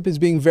friend group is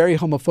being very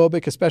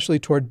homophobic, especially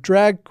toward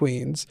drag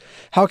queens.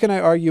 How can I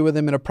argue with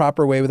him in a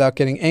proper way without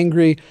getting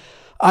angry?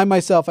 I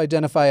myself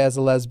identify as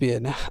a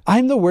lesbian.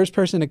 I'm the worst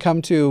person to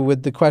come to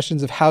with the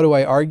questions of how do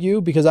I argue,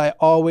 because I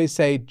always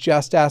say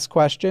just ask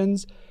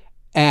questions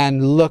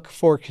and look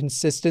for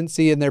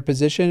consistency in their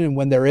position. And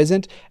when there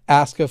isn't,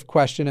 ask a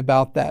question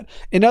about that.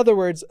 In other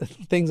words,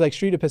 things like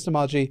street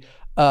epistemology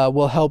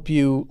will help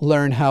you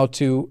learn how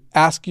to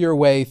ask your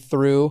way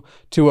through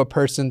to a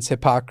person's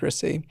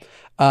hypocrisy.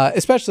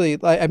 Especially,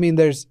 I mean,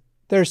 there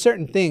are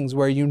certain things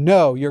where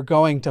you're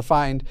going to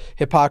find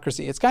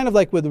hypocrisy. It's kind of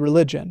like with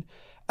religion.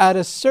 At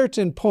a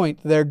certain point,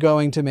 they're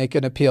going to make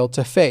an appeal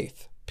to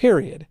faith,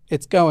 period.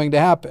 It's going to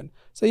happen.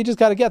 So you just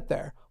got to get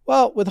there.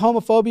 Well, with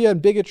homophobia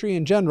and bigotry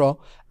in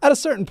general, at a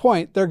certain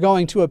point, they're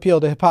going to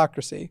appeal to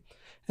hypocrisy.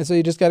 And so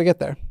you just got to get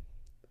there.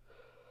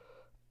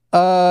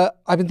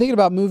 I've been thinking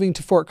about moving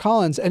to Fort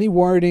Collins. Any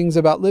warnings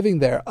about living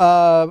there?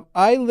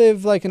 I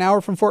live like an hour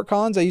from Fort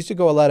Collins. I used to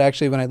go a lot,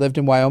 actually, when I lived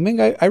in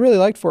Wyoming. I really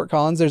liked Fort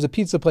Collins. There's a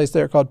pizza place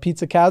there called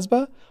Pizza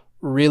Casbah.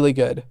 Really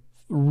good.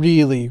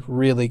 really,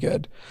 really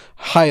good.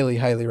 Highly,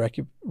 highly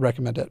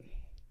recommend it.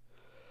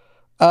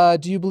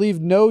 Do you believe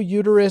no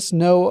uterus,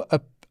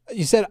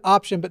 you said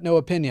option, but no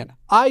opinion?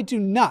 I do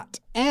not.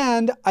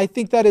 And I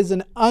think that is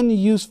an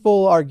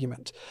unuseful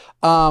argument.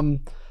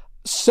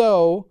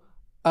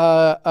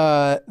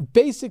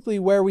 Basically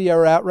where we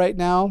are at right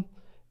now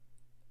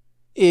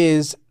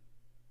is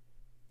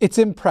it's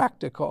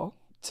impractical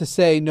to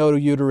say no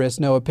uterus,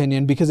 no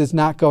opinion, because it's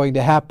not going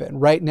to happen.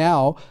 Right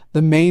now,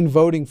 the main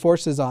voting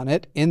forces on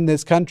it in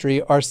this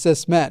country are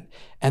cis men.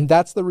 And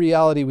that's the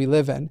reality we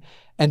live in.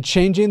 And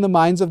changing the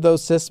minds of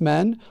those cis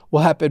men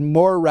will happen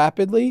more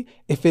rapidly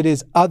if it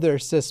is other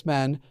cis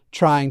men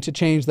trying to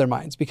change their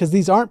minds, because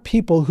these aren't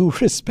people who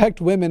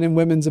respect women and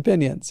women's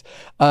opinions.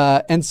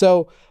 It's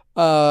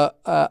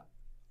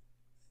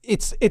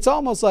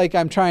almost like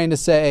I'm trying to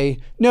say,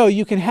 no,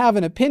 you can have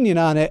an opinion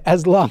on it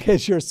as long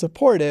as you're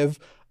supportive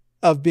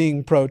of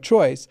being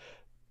pro-choice,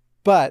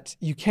 but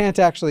you can't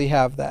actually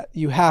have that.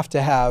 You have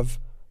to have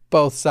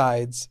both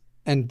sides,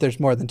 and there's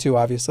more than two,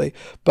 obviously,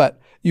 but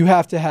you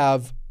have to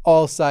have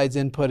all sides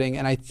inputting,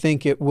 and I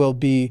think it will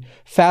be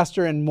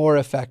faster and more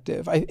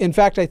effective. In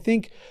fact, I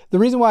think the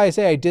reason why I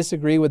say I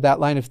disagree with that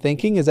line of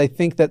thinking is I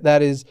think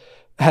that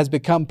has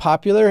become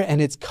popular,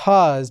 and it's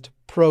caused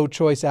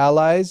pro-choice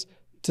allies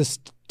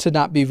to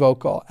not be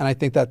vocal, and I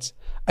think that's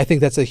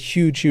a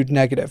huge, huge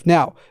negative.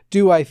 Now,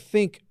 do I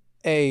think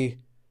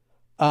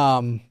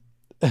can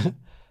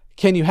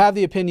you have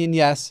the opinion?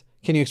 Yes.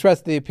 Can you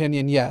express the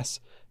opinion? Yes.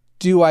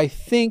 Do I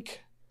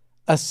think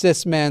a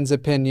cis man's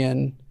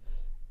opinion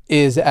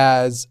is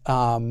as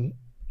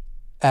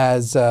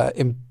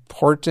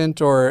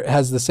important or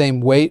has the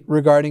same weight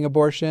regarding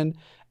abortion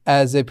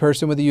as a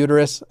person with a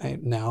uterus?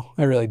 No,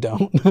 I really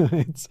don't.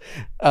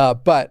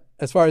 But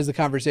as far as the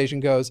conversation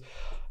goes,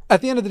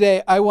 at the end of the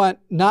day, I want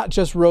not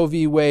just Roe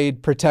v.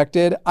 Wade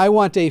protected. I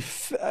want a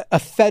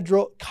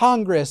federal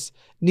Congress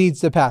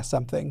needs to pass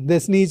something.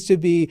 It needs to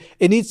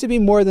be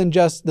more than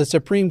just the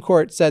Supreme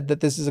Court said that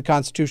this is a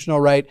constitutional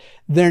right.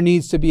 There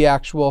needs to be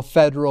actual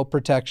federal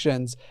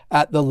protections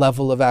at the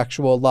level of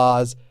actual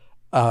laws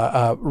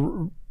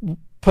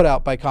put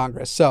out by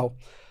Congress. So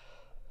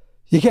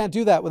you can't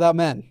do that without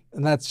men.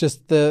 And that's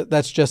just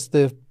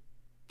the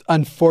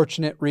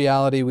unfortunate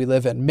reality we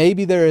live in.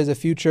 Maybe there is a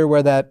future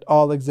where that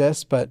all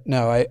exists, but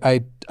no,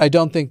 I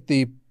don't think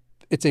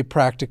it's a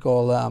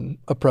practical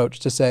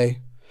approach to say,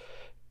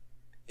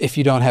 if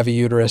you don't have a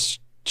uterus,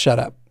 shut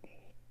up.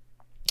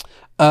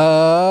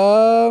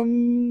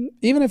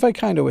 Even if I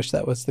kind of wish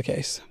that was the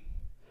case.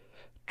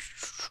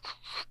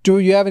 Do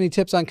you have any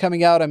tips on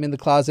coming out? I'm in the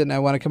closet and I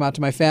want to come out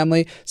to my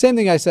family. Same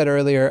thing I said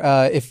earlier.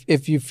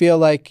 If you feel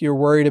like you're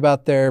worried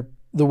about the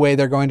way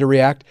they're going to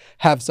react,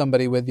 have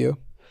somebody with you.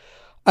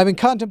 I've been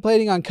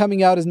contemplating on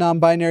coming out as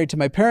non-binary to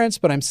my parents,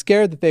 but I'm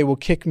scared that they will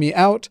kick me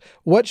out.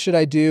 What should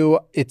I do?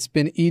 It's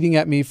been eating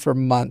at me for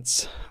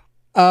months.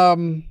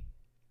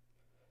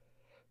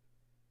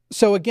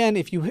 So again,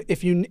 if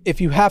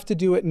you have to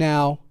do it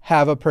now,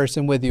 have a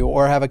person with you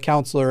or have a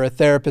counselor or a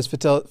therapist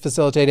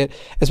facilitate it,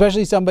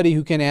 especially somebody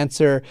who can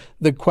answer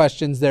the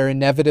questions they're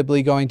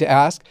inevitably going to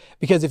ask.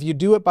 Because if you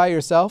do it by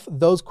yourself,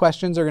 those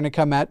questions are going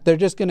to they're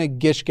just going to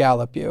gish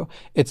gallop you.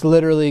 It's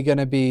literally going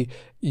to be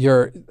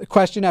your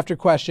question after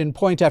question,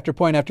 point after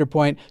point after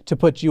point to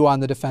put you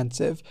on the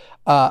defensive.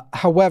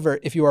 However,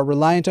 if you are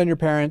reliant on your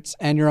parents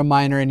and you're a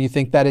minor and you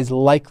think that is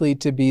likely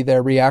to be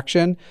their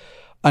reaction,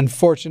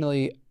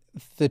 unfortunately,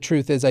 the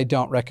truth is I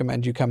don't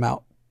recommend you come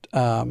out.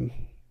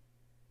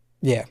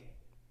 Yeah.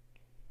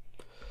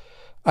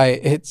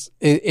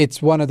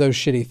 It's one of those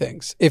shitty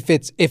things. If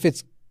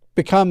it's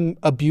become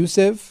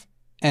abusive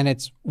and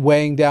it's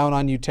weighing down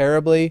on you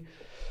terribly,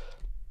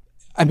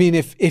 I mean,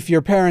 if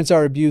your parents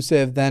are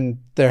abusive, then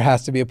there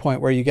has to be a point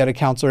where you get a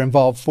counselor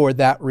involved for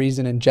that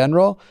reason in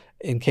general,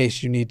 in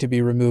case you need to be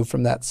removed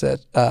from that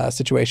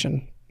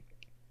situation.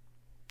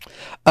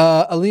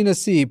 Alina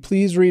C,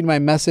 please read my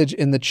message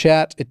in the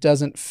chat. It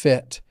doesn't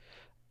fit.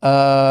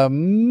 I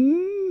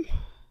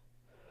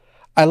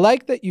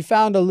like that you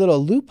found a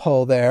little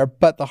loophole there,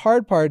 but the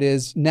hard part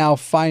is now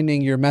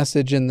finding your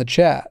message in the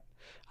chat,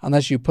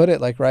 unless you put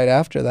it like right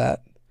after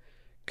that,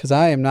 because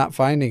I am not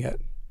finding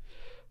it.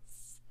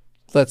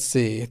 Let's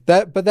see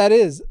but that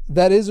is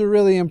a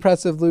really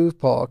impressive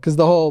loophole, because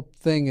the whole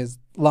thing is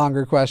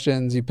longer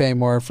questions. You pay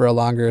more for a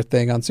longer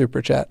thing on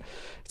Super Chat.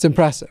 It's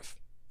impressive.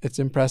 It's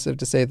impressive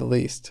to say the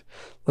least.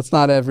 Let's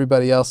not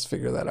everybody else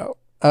figure that out.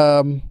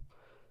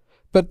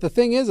 But the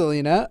thing is,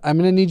 Alina, I'm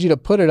going to need you to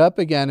put it up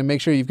again and make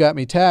sure you've got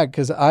me tagged,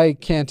 because I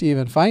can't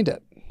even find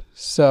it.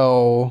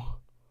 So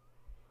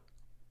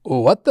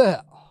what the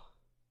hell?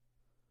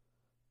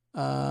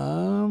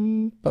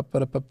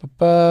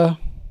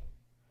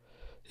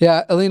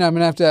 Yeah, Alina, I'm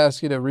going to have to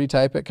ask you to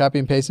retype it, copy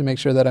and paste, and make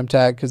sure that I'm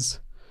tagged, because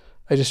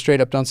I just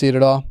straight up don't see it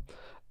at all.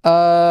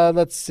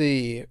 Let's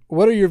see.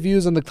 What are your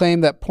views on the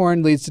claim that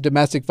porn leads to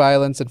domestic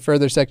violence and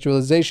further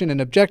sexualization and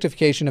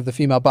objectification of the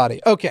female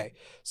body? Okay.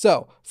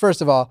 So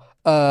first of all,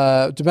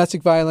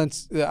 domestic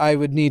violence, I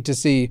would need to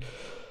see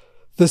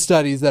the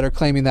studies that are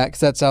claiming that, because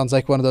that sounds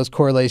like one of those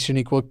correlation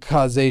equal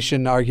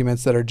causation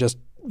arguments that are just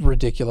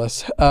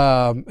ridiculous.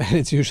 And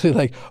it's usually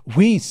like,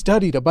 we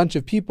studied a bunch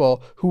of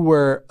people who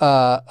were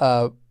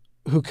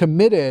who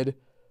committed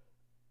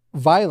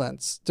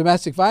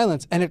domestic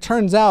violence, and it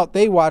turns out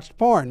they watched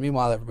porn.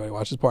 Meanwhile, everybody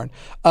watches porn.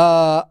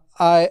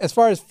 As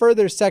far as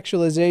further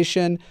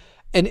sexualization,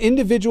 an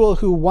individual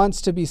who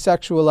wants to be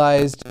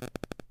sexualized,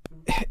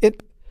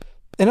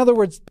 in other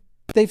words,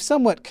 they've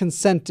somewhat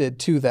consented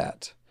to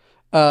that.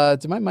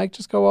 Did my mic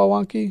just go all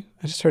wonky?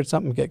 I just heard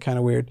something get kind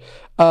of weird.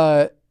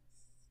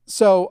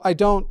 So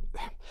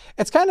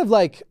it's kind of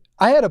like,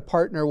 I had a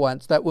partner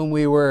once that when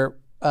we were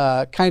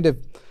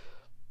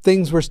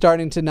things were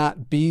starting to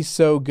not be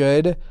so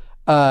good,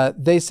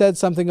 they said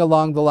something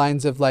along the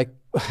lines of like,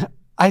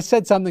 I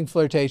said something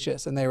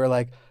flirtatious and they were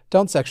like,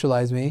 don't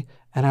sexualize me.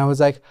 And I was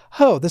like,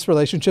 oh, this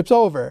relationship's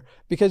over,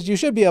 because you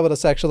should be able to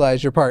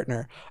sexualize your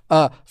partner.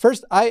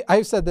 First,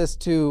 I said this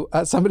to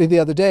somebody the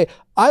other day.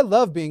 I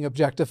love being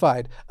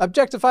objectified.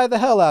 Objectify the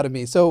hell out of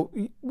me. So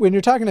when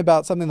you're talking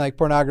about something like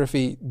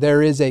pornography,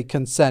 there is a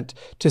consent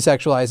to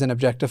sexualize and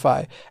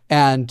objectify.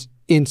 And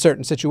in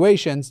certain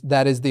situations,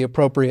 that is the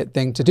appropriate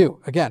thing to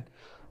do. Again,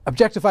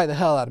 objectify the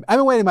hell out of me. I've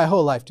been waiting my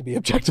whole life to be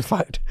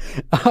objectified.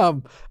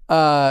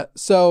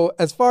 So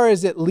as far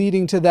as it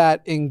leading to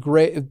that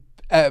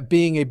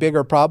being a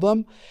bigger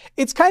problem,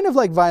 it's kind of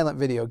like violent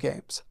video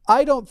games.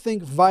 I don't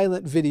think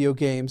violent video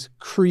games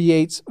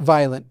creates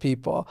violent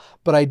people,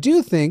 but I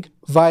do think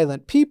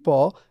violent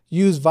people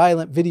use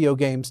violent video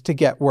games to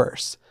get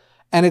worse.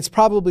 And it's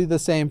probably the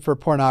same for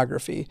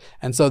pornography.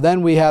 And so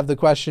then we have the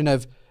question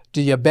of,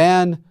 do you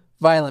ban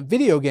violent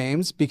video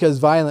games because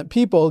violent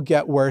people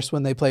get worse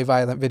when they play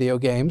violent video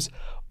games?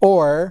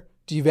 Or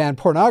do you ban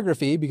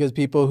pornography because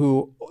people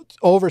who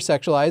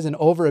over-sexualize and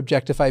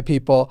over-objectify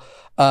people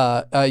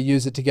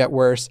use it to get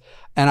worse?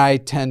 And I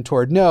tend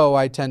toward no.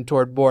 I tend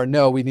toward more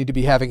no. We need to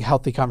be having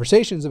healthy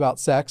conversations about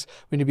sex.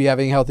 We need to be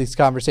having healthy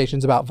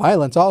conversations about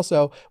violence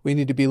also. We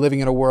need to be living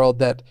in a world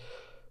that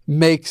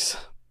makes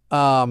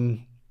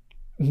I'm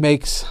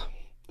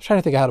trying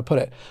to think of how to put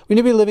it. We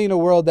need to be living in a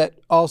world that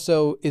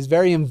also is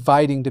very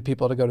inviting to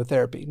people to go to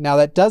therapy. Now,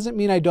 that doesn't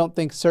mean I don't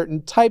think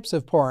certain types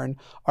of porn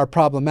are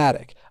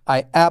problematic.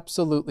 I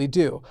absolutely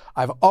do.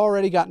 I've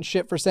already gotten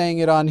shit for saying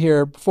it on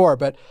here before,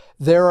 but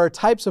there are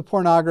types of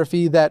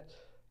pornography that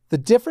the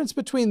difference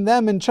between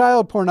them and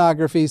child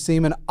pornography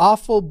seem an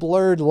awful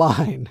blurred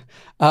line.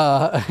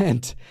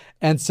 And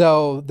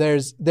so there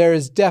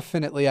is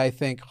definitely, I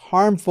think,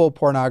 harmful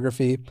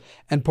pornography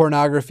and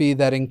pornography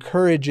that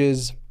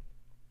encourages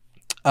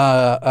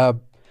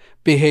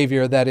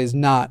behavior that is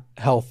not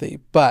healthy.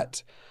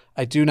 But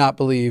I do not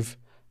believe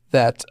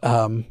that,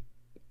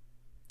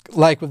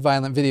 like with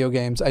violent video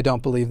games, I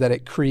don't believe that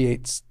it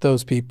creates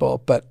those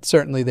people, but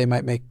certainly they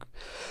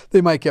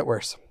might get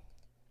worse.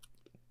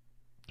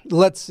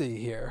 Let's see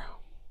here.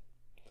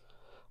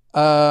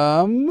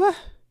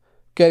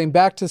 Getting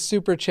back to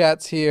super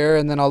chats here,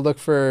 and then I'll look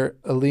for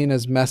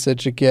Alina's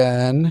message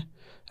again.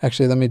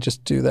 Actually, let me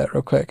just do that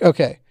real quick.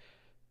 Okay.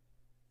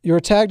 You were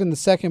tagged in the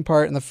second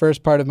part, and the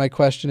first part of my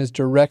question is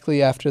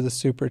directly after the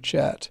super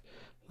chat.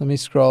 Let me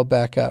scroll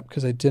back up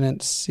because I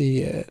didn't see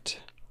it.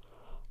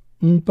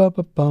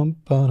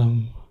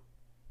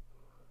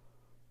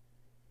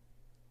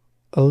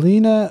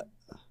 Alina,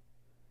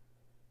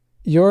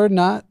 you're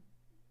not.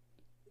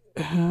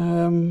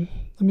 Let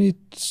me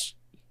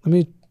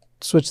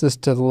switch this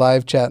to the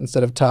live chat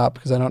instead of top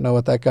because I don't know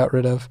what that got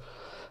rid of.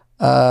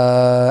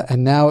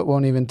 And now it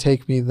won't even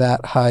take me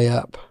that high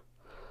up.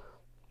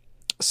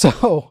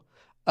 So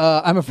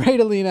I'm afraid,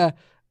 Alina,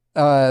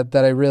 that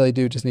I really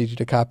do just need you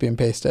to copy and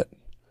paste it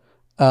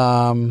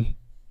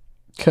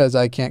because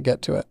I can't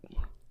get to it.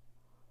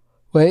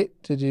 Wait,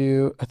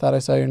 I thought I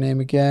saw your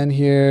name again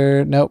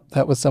here. Nope,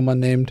 that was someone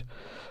named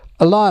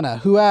Alana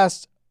who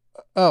asked,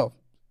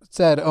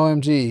 said,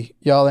 OMG,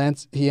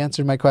 he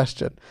answered my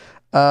question.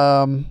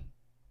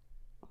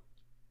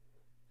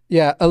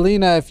 Yeah,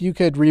 Alina, if you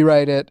could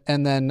rewrite it,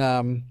 and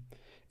then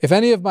if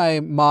any of my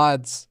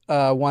mods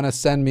want to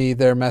send me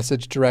their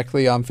message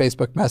directly on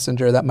Facebook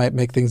Messenger, that might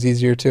make things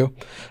easier too.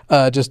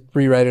 Just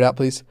rewrite it out,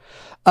 please.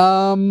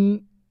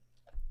 Obviously,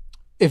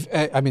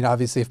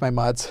 if my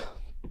mods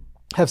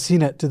have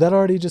seen it. Did that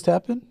already just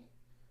happen?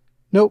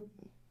 Nope.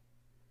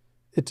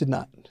 It did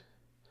not.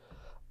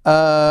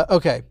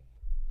 Okay.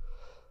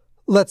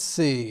 Let's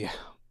see.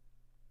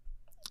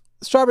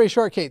 Strawberry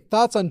Shortcake,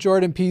 thoughts on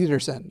Jordan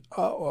Peterson?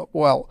 Let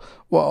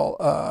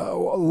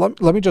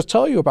me just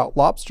tell you about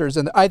lobsters.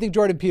 And I think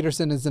Jordan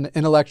Peterson is an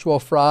intellectual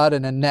fraud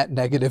and a net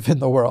negative in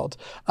the world.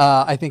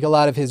 I think a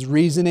lot of his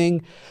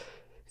reasoning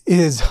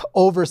is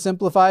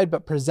oversimplified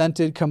but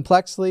presented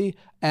complexly.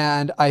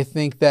 And I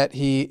think that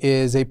he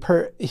is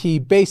he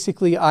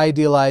basically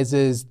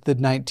idealizes the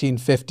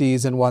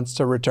 1950s and wants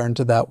to return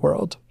to that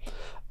world.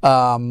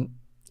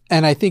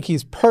 And I think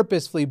he's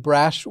purposefully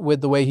brash with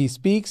the way he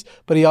speaks,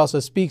 but he also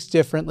speaks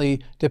differently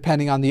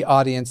depending on the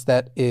audience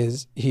that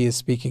he is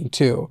speaking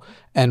to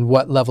and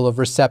what level of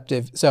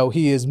receptive. So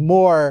he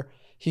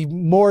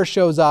more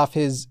shows off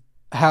his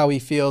how he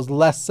feels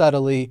less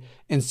subtly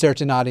in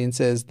certain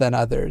audiences than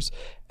others.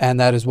 And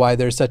that is why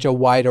there's such a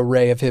wide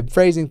array of him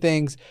phrasing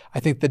things. I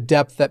think the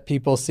depth that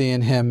people see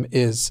in him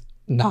is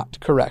not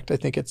correct. I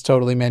think it's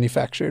totally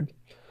manufactured.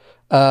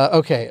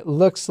 Okay,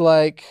 looks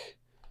like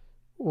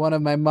one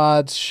of my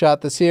mods shot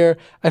this here.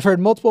 I've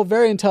heard multiple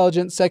very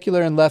intelligent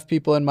secular and left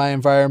people in my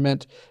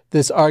environment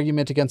this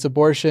argument against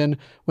abortion.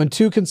 When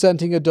two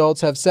consenting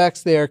adults have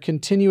sex, they are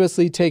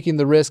continuously taking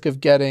the risk of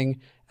getting,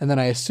 and then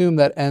I assume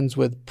that ends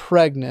with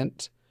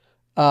pregnant,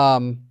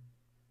 and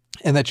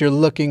that you're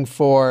looking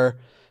for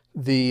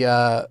the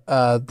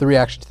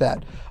reaction to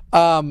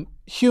that.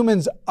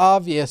 Humans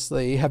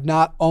obviously have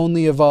not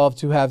only evolved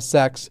to have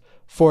sex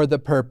for the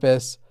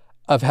purpose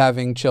of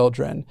having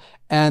children.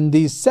 And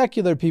these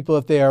secular people,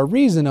 if they are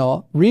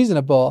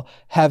reasonable,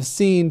 have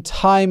seen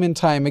time and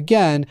time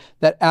again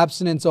that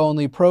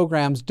abstinence-only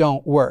programs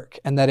don't work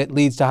and that it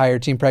leads to higher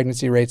teen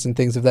pregnancy rates and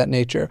things of that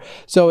nature.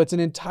 So it's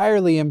an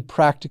entirely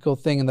impractical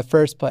thing in the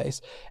first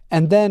place.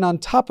 And then on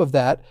top of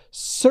that,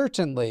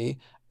 certainly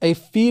a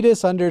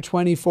fetus under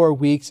 24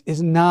 weeks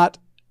is not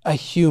a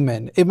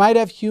human. It might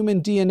have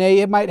human DNA,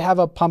 it might have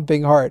a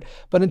pumping heart,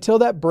 but until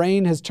that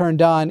brain has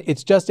turned on,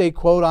 it's just a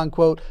quote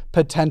unquote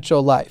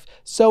potential life.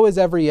 So is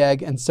every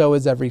egg and so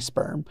is every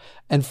sperm.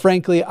 And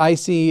frankly, I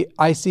see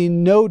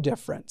no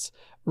difference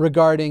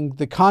regarding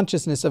the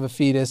consciousness of a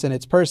fetus and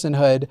its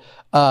personhood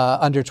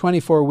under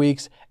 24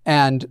 weeks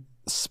and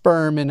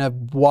sperm in a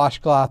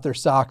washcloth or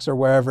socks or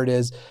wherever it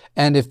is.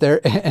 And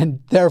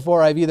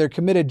therefore I've either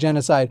committed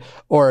genocide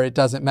or it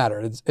doesn't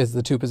matter. It's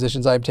the two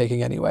positions I'm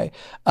taking anyway.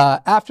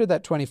 After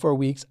that 24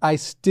 weeks, I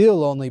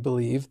still only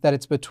believe that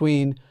it's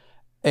between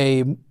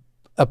a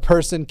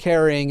person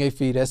carrying a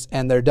fetus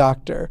and their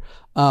doctor.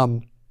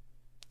 And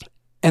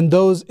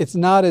it's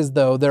not as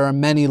though there are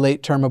many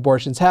late-term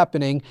abortions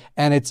happening,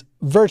 and it's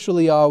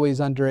virtually always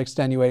under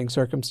extenuating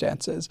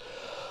circumstances.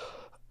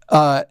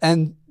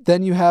 And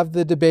then you have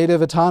the debate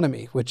of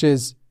autonomy, which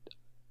is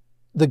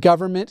the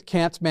government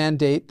can't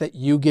mandate that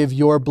you give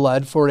your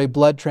blood for a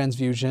blood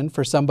transfusion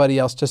for somebody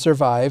else to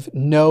survive.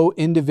 No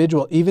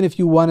individual, even if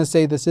you want to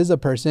say this is a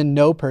person,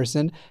 no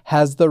person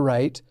has the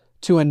right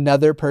to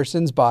another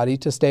person's body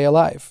to stay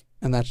alive.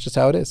 And that's just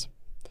how it is.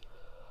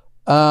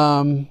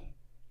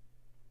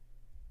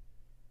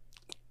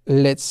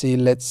 Let's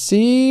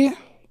see.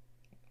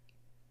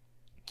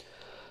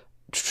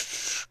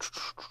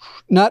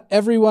 Not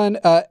everyone,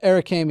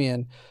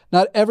 Ericamian,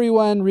 not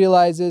everyone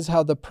realizes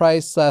how the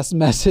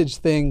price/message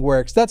thing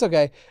works. That's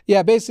okay.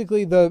 Yeah,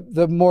 basically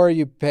the more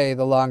you pay,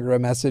 the longer a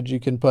message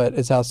you can put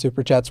is how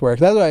super chats work.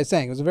 That's what I was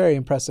saying. It was a very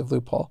impressive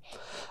loophole.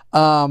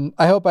 I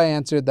hope I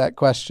answered that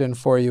question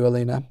for you,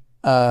 Alina.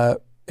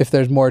 If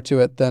there's more to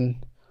it,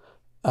 then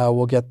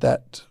we'll get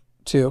that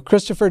too.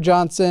 Christopher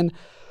Johnson.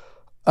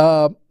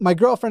 My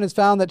girlfriend has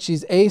found that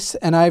she's ace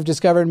and I've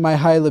discovered my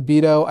high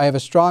libido. I have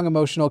a strong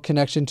emotional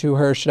connection to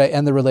her. Should I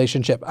end the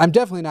relationship? I'm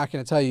definitely not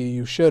going to tell you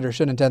you should or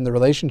shouldn't end the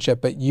relationship,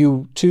 but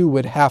you too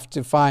would have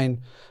to find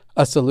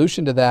a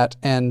solution to that.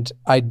 And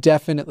I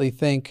definitely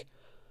think,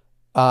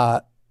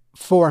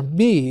 for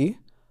me,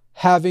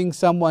 having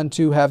someone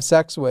to have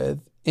sex with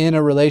in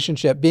a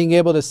relationship, being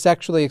able to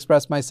sexually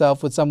express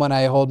myself with someone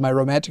I hold my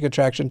romantic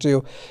attraction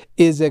to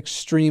is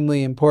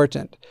extremely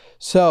important.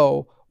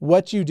 So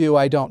what you do,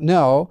 I don't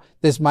know.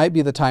 This might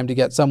be the time to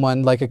get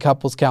someone like a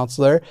couples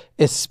counselor,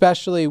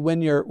 especially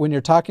when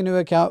you're talking to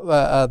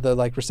the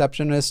like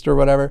receptionist or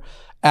whatever,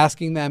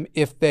 asking them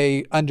if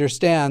they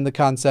understand the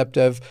concept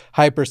of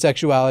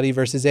hypersexuality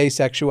versus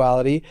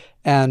asexuality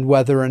and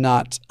whether or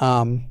not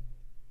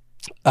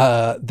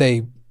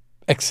they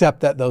accept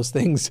that those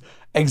things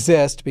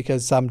exist,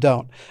 because some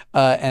don't,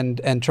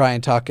 and try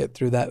and talk it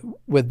through that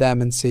with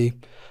them and see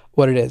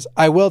what it is.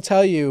 I will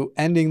tell you,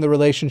 ending the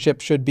relationship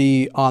should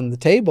be on the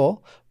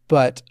table,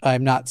 but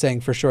I'm not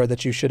saying for sure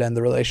that you should end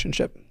the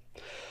relationship.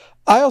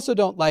 I also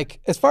don't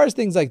like, as far as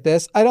things like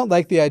this, I don't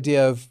like the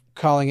idea of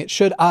calling it,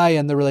 should I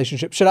end the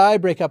relationship? Should I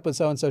break up with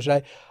so-and-so?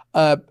 Should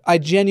I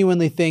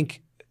genuinely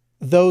think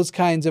those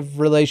kinds of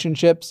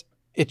relationships,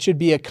 it should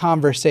be a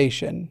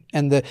conversation.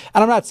 And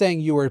I'm not saying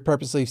you were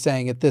purposely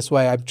saying it this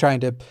way. I'm trying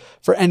to,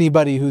 for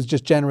anybody who's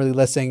just generally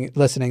listening,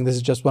 this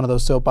is just one of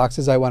those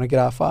soapboxes I want to get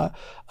off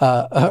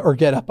or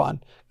get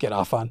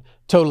off on.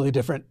 Totally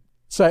different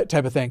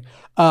type of thing.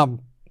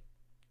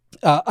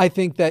 I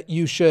think that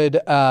you should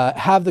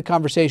have the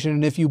conversation,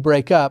 and if you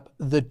break up,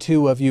 the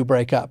two of you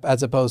break up,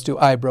 as opposed to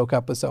I broke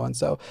up with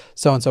so-and-so,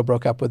 so-and-so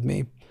broke up with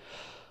me.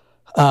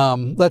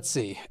 Let's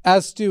see.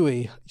 As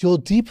Stewie, your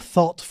deep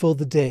thought for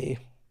the day.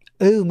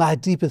 Oh, my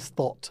deepest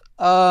thought.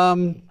 I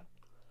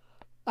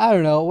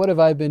don't know. What have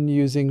I been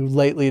using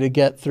lately to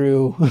get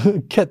through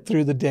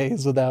the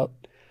days without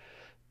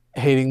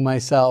hating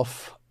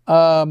myself?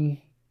 To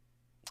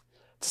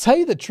tell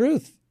you the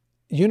truth,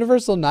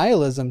 universal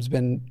nihilism's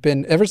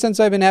been ever since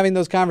I've been having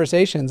those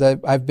conversations.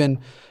 I've been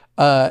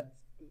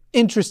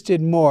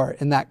interested more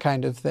in that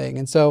kind of thing,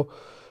 and so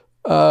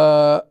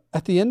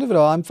at the end of it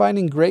all, I'm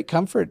finding great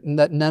comfort in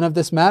that none of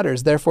this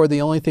matters. Therefore,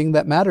 the only thing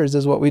that matters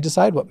is what we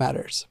decide what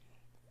matters.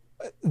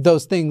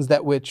 those things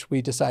that which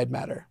we decide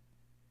matter.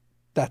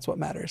 That's what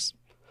matters.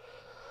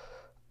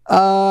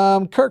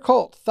 Kirk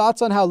Holt,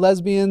 thoughts on how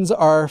lesbians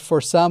are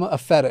for some a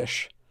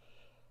fetish?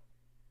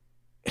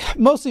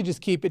 Mostly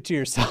just keep it to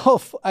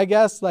yourself, I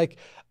guess. Like,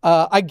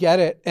 I get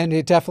it. And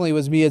it definitely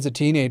was me as a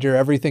teenager.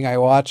 Everything I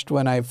watched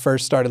when I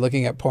first started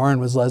looking at porn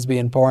was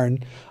lesbian porn.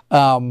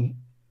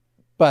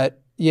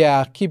 But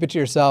yeah, keep it to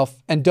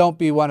yourself and don't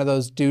be one of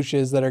those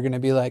douches that are going to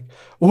be like,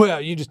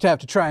 well, you just have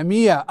to try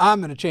me out.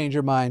 I'm going to change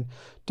your mind.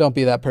 Don't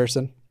be that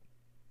person.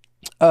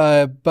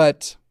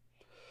 But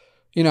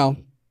you know,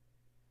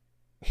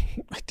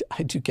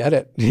 I do get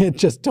it.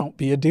 Just don't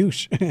be a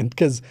douche,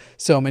 because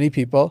so many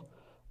people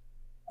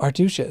are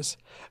douches.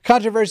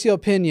 Controversial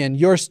opinion.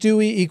 Your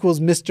Stewie equals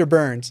Mr.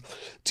 Burns.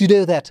 Do you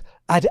know that?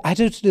 I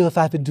don't know if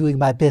I've been doing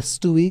my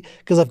best, Stewie,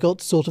 because I've got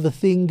sort of a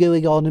thing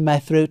going on in my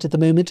throat at the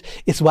moment.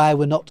 It's why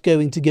we're not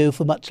going to go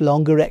for much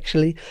longer,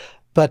 actually.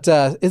 But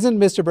isn't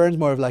Mr. Burns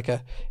more of like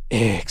a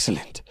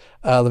excellent?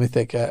 Let me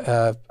think.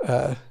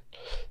 No,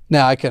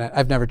 I couldn't.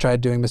 I've never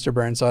tried doing Mr.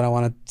 Burns, so I don't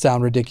want to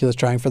sound ridiculous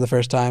trying for the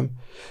first time.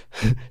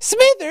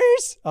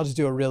 Smithers! I'll just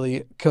do a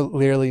really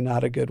clearly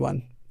not a good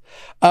one.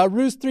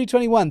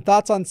 Ruse321,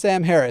 thoughts on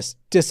Sam Harris?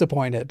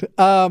 Disappointed.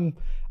 I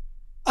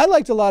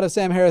liked a lot of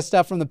Sam Harris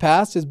stuff from the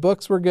past. His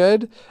books were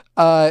good.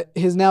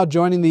 His now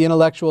joining the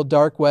intellectual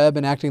dark web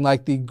and acting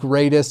like the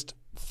greatest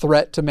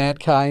threat to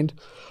mankind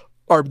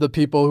are the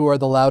people who are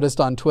the loudest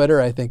on Twitter,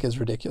 I think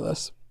is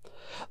ridiculous.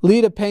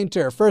 Lita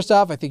Painter, first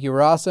off, I think you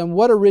were awesome.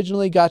 What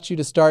originally got you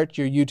to start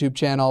your YouTube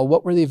channel?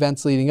 What were the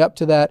events leading up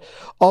to that?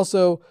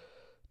 Also,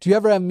 do you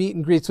ever have meet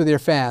and greets with your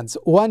fans?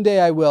 One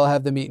day I will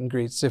have the meet and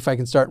greets if I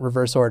can start in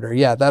reverse order.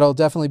 Yeah, that'll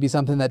definitely be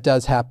something that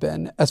does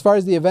happen. As far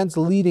as the events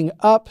leading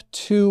up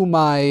to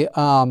my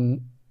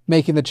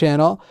making the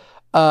channel,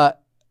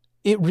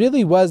 it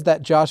really was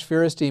that Josh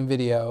Feuerstein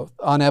video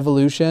on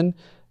evolution.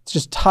 It's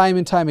just time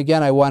and time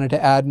again I wanted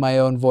to add my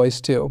own voice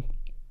to.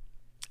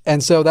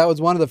 And so that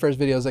was one of the first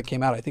videos that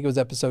came out. I think it was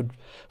episode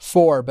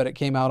 4, but it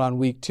came out on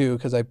week 2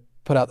 because I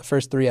put out the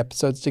first 3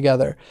 episodes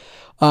together.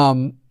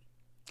 And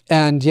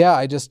yeah,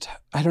 I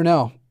don't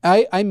know.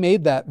 I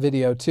made that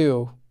video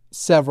too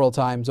several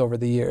times over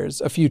the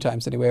years, a few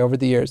times anyway, over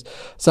the years,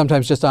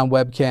 sometimes just on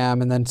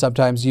webcam and then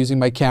sometimes using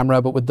my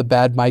camera, but with the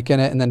bad mic in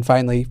it. And then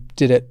finally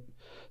did it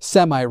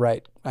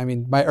semi-right. I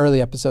mean, my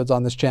early episodes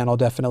on this channel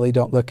definitely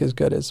don't look as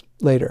good as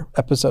later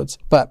episodes,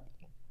 but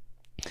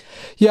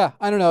yeah,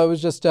 I don't know. It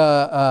was just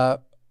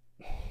mostly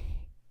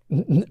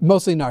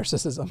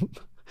narcissism.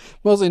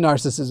 Mostly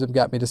narcissism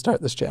got me to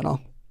start this channel.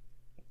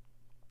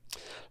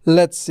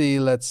 Let's see.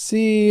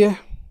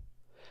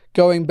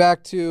 Going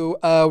back to,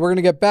 we're going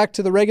to get back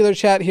to the regular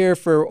chat here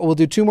we'll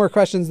do 2 more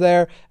questions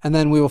there, and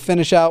then we will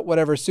finish out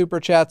whatever super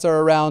chats are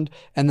around,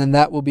 and then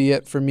that will be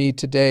it for me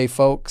today,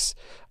 folks.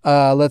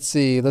 Let's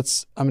see.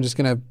 I'm just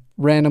going to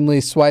randomly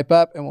swipe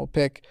up and we'll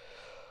pick.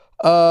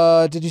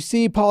 Did you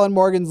see Paul and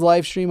Morgan's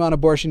live stream on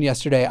abortion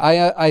yesterday?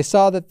 I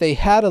saw that they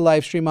had a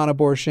live stream on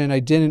abortion. I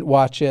didn't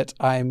watch it.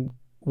 I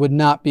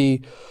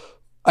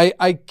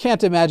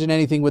can't imagine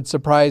anything would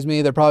surprise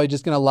me. They're probably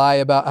just going to lie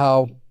about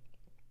how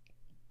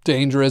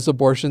dangerous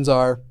abortions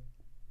are.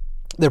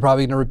 They're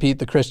probably going to repeat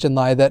the Christian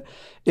lie that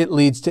it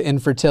leads to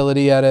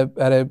infertility at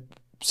a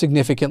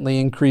significantly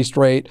increased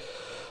rate.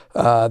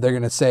 They're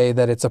going to say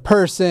that it's a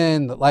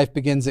person, that life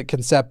begins at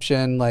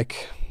conception.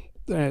 Like,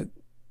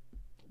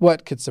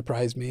 what could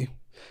surprise me?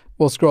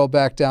 We'll scroll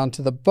back down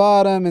to the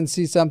bottom and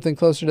see something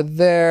closer to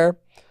there.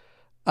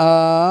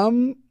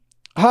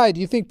 Hi,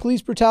 do you think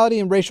police brutality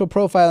and racial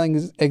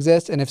profiling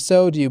exist? And if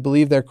so, do you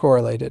believe they're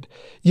correlated?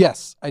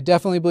 Yes, I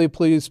definitely believe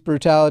police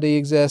brutality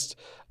exists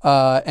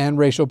and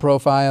racial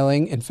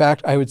profiling. In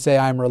fact, I would say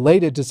I'm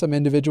related to some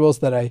individuals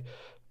that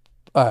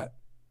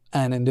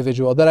an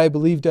individual that I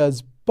believe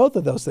does both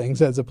of those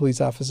things as a police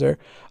officer.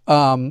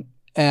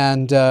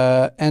 And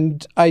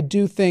I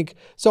do think,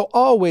 so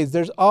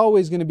there's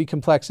always going to be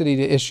complexity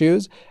to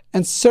issues.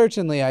 And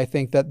certainly I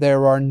think that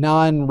there are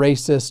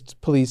non-racist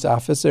police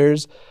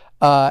officers.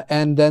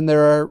 And then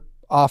there are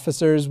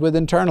officers with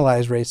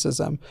internalized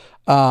racism,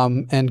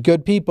 and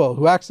good people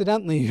who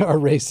accidentally are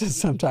racist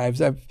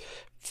sometimes.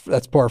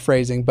 That's poor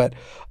phrasing, but,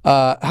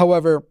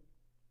 however,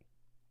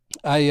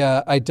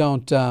 I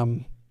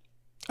do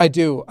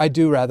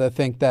rather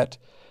think that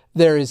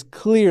there is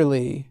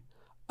clearly,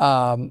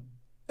 a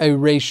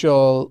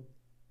racial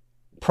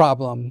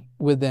problem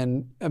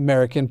within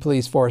American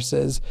police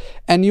forces.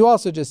 And you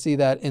also just see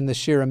that in the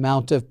sheer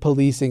amount of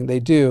policing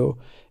they do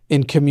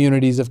in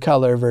communities of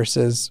color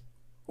versus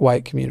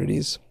white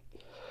communities.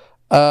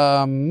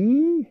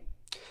 Do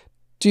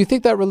you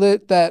think that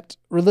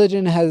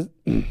religion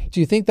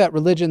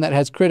that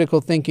has critical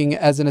thinking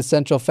as an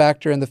essential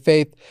factor in the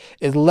faith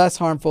is less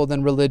harmful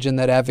than religion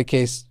that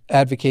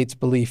advocates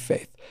belief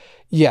faith?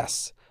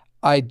 Yes.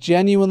 I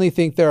genuinely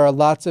think there are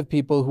lots of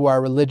people who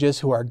are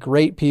religious, who are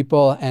great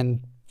people and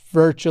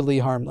virtually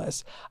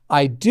harmless.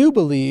 I do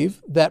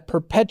believe that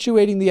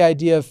perpetuating the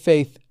idea of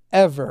faith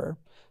ever,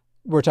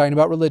 we're talking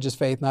about religious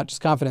faith, not just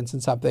confidence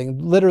in something,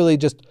 literally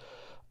just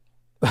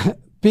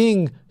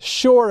being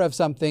sure of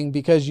something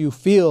because you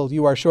feel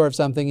you are sure of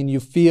something and you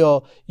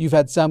feel you've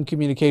had some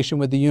communication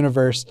with the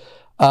universe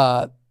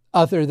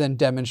other than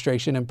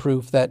demonstration and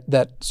proof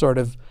that sort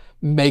of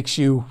makes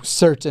you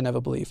certain of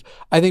a belief.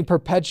 I think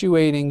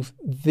perpetuating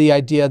the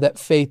idea that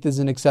faith is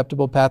an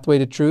acceptable pathway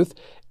to truth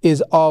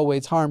is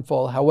always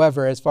harmful.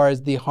 However, as far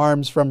as the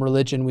harms from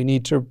religion we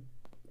need to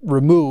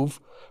remove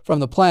from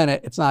the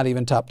planet, it's not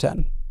even top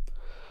 10.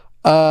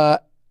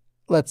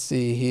 Let's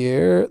see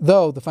here.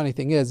 Though the funny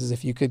thing is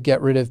if you could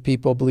get rid of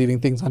people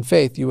believing things on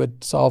faith, you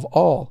would solve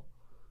all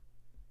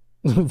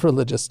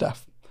religious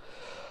stuff.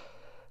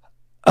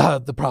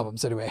 The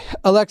problems anyway.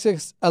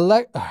 Alex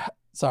Badilla,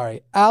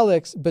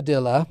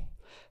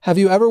 have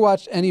you ever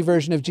watched any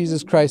version of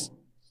Jesus Christ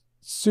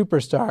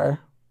Superstar?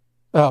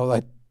 Oh,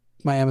 like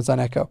my Amazon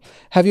Echo.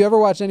 Have you ever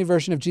watched any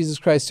version of Jesus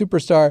Christ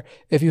Superstar?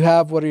 If you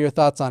have, what are your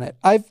thoughts on it?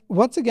 I've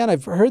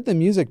heard the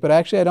music, but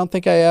actually I don't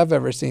think I have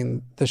ever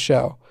seen the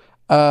show.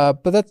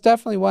 But that's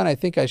definitely one I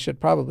think I should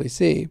probably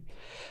see.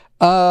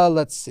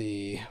 Let's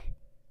see.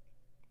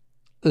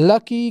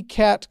 Lucky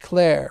Cat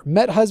Claire.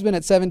 Met husband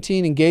at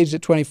 17, engaged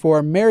at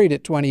 24, married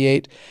at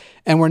 28,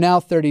 and we're now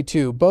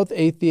 32. Both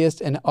atheist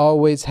and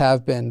always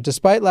have been.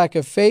 Despite lack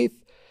of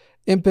faith,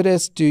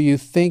 impetus, do you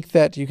think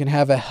that you can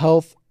have a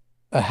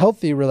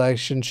healthy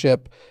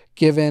relationship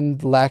given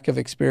lack of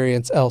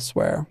experience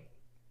elsewhere?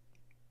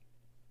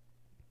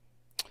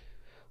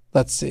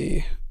 Let's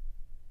see.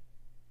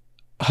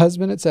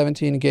 Husband at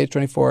 17, engaged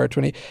 24,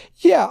 20.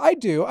 Yeah, I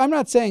do. I'm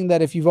not saying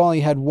that if you've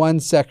only had one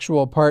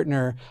sexual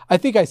partner, I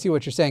think I see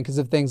what you're saying because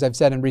of things I've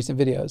said in recent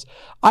videos.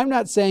 I'm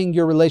not saying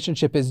your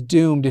relationship is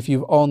doomed if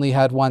you've only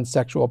had one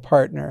sexual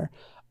partner.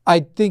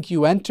 I think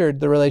you entered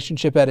the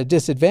relationship at a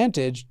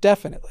disadvantage,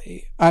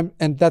 definitely.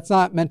 And that's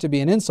not meant to be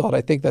an insult. I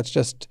think that's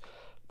just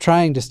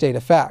trying to state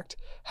a fact.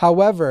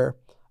 However,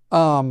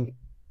 I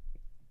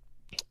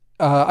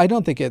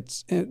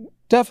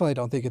definitely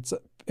don't think it's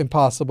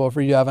impossible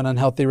for you to have an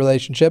unhealthy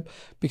relationship,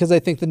 because I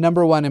think the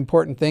number one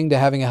important thing to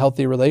having a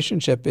healthy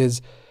relationship is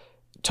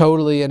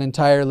totally and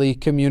entirely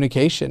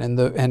communication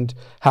and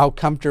how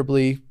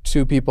comfortably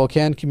two people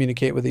can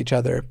communicate with each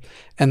other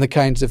and the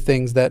kinds of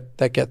things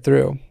that get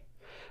through.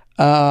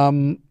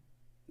 Let's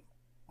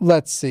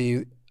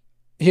see.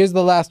 Here's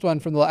the last one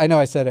from I know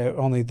I said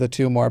only the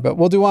two more, but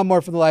we'll do one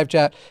more from the live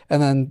chat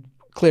and then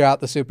clear out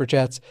the super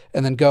chats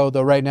and then go.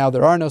 Though right now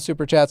there are no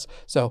super chats,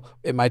 so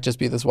it might just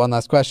be this one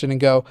last question and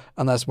go,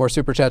 unless more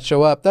super chats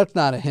show up. That's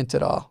not a hint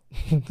at all.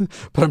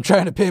 But I'm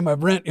trying to pay my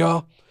rent,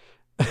 y'all.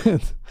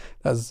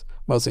 That's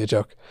mostly a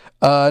joke.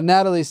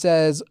 Natalie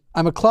says,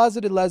 I'm a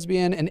closeted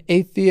lesbian and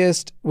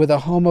atheist with a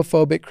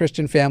homophobic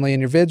Christian family, and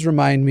your vids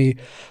remind me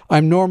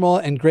I'm normal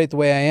and great the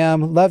way I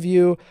am. Love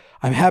you.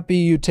 I'm happy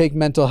you take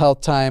mental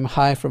health time.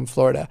 Hi from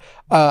Florida.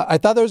 I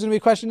thought there was going to be a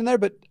question in there,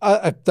 but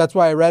that's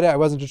why I read it. I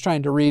wasn't just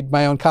trying to read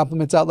my own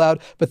compliments out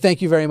loud. But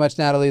thank you very much,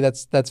 Natalie.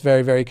 That's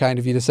very, very kind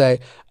of you to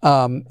say.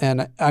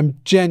 And I'm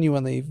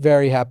genuinely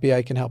very happy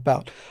I can help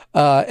out.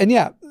 And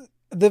yeah,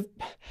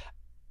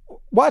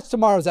 watch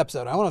tomorrow's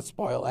episode. I don't want to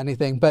spoil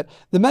anything, but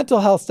the mental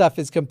health stuff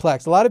is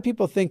complex. A lot of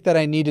people think that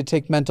I need to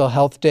take mental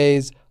health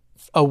days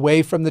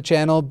away from the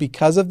channel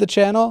because of the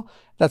channel.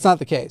 That's not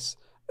the case.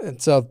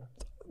 And so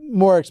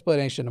more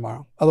explanation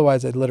tomorrow.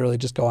 Otherwise, I'd literally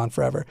just go on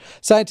forever.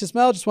 Scientist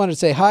Mel, just wanted to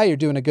say hi. You're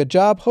doing a good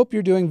job. Hope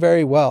you're doing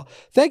very well.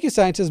 Thank you,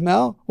 Scientist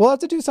Mel. We'll have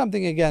to do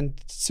something again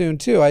soon,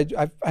 too.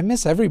 I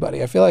miss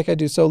everybody. I feel like I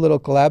do so little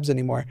collabs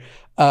anymore.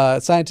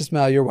 Scientist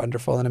Mel, you're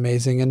wonderful and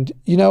amazing. And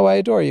you know I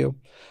adore you.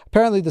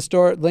 Apparently,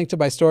 the link to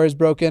my store is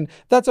broken.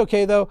 That's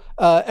okay, though.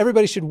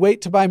 Everybody should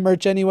wait to buy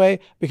merch anyway,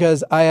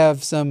 because I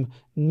have some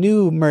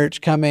new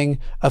merch coming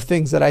of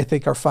things that I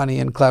think are funny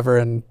and clever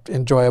and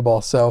enjoyable.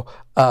 So,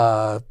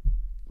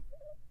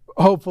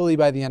 hopefully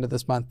by the end of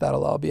this month,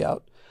 that'll all be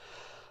out.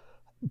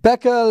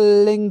 Becca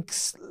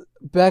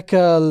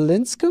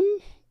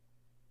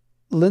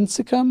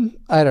Lincecum?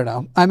 I don't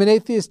know. I'm an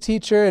atheist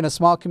teacher in a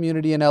small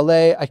community in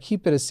LA. I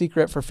keep it a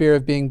secret for fear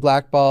of being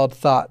blackballed.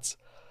 Thoughts?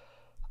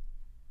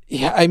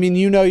 Yeah, I mean,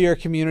 you know your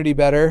community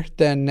better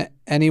than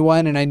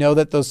anyone. And I know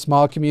that those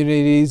small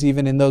communities,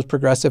 even in those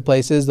progressive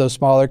places, those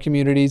smaller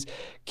communities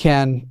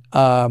can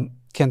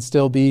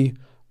still be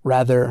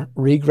rather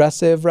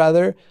regressive,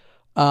 rather.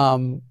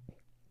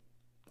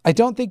 I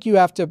don't think you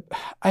have to,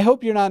 I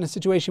hope you're not in a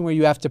situation where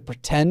you have to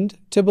pretend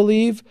to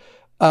believe,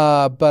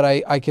 but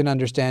I can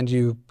understand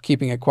you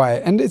keeping it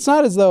quiet. And it's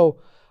not as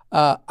though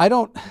I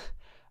don't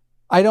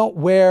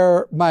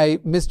wear my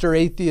Mr.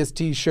 Atheist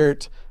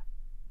t-shirt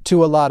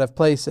to a lot of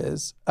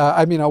places.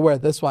 I mean, I'll wear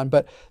this one,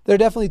 but there are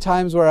definitely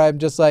times where I'm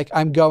just like,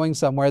 I'm going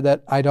somewhere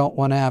that I don't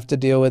want to have to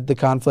deal with the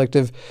conflict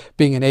of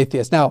being an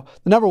atheist. Now,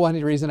 the number one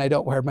reason I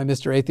don't wear my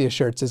Mr. Atheist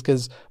shirts is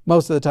because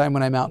most of the time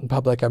when I'm out in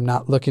public, I'm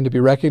not looking to be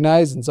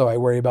recognized. And so I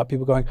worry about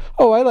people going,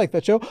 oh, I like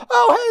that show.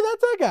 Oh, hey,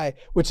 that's that guy,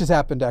 which has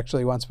happened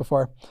actually once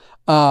before.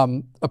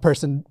 A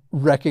person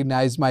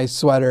recognized my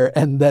sweater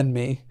and then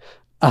me.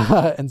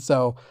 And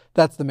so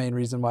that's the main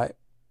reason why.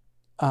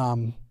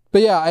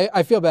 But yeah,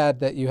 I feel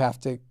bad that you have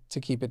to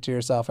keep it to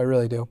yourself. I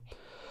really do.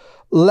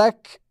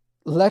 Lek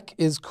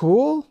is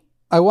cool.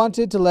 I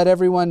wanted to let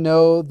everyone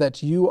know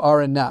that you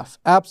are enough.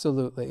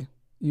 Absolutely.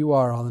 You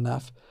are all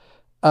enough.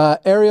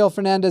 Ariel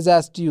Fernandez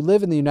asked, do you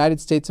live in the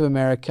United States of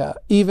America?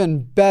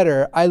 Even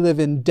better, I live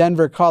in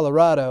Denver,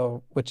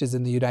 Colorado, which is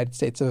in the United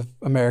States of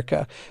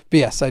America. But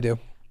yes, I do.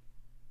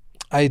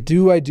 I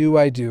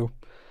do.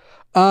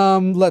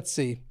 Let's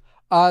see.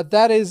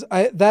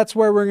 That's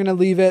where we're going to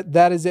leave it.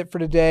 That is it for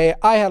today.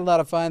 I had a lot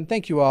of fun.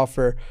 Thank you all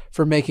for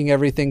making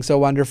everything so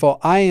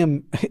wonderful.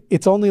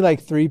 It's only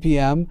like 3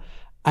 p.m.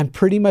 I'm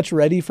pretty much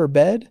ready for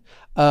bed.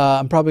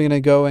 I'm probably going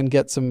to go and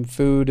get some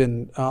food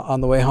and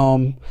on the way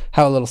home,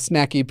 have a little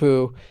snacky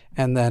poo.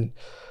 And then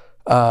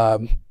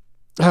the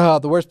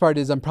worst part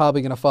is I'm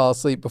probably going to fall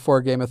asleep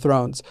before Game of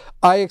Thrones.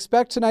 I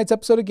expect tonight's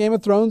episode of Game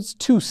of Thrones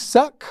to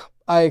suck.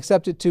 I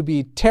expect it to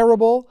be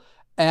terrible.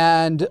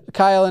 And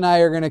Kyle and I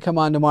are going to come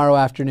on tomorrow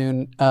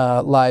afternoon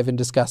live and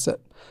discuss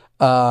it.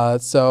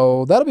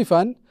 So that'll be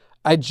fun.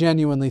 I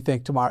genuinely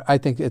think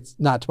it's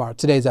not tomorrow,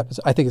 today's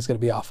episode, I think it's going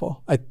to be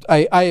awful.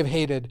 I have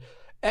hated,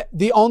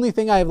 the only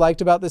thing I have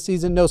liked about this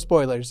season, no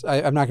spoilers,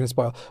 I'm not going to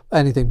spoil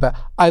anything, but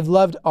I've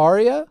loved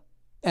Arya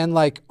and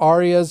like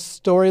Arya's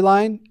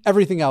storyline.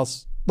 Everything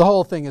else, the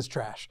whole thing is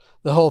trash.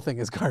 The whole thing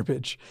is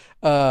garbage.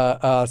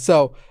 Yeah,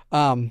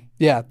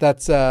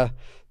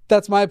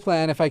 that's my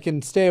plan. If I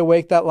can stay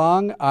awake that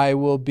long, I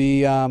will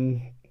be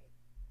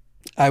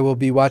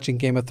watching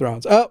Game of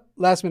Thrones. Oh,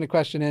 last minute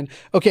question in.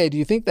 Okay, do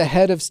you think the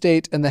head of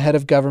state and the head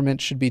of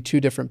government should be two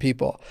different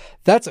people?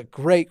 That's a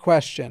great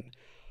question.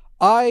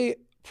 I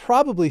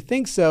probably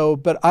think so,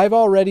 but I've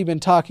already been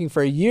talking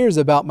for years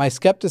about my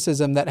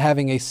skepticism that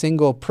having a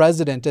single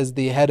president as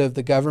the head of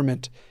the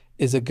government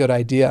is a good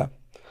idea.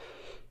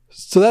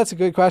 So that's a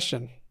good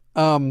question.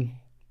 I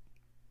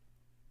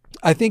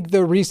think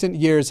the recent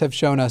years have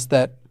shown us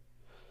that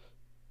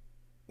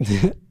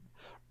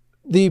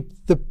the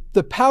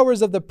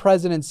powers of the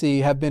presidency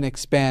have been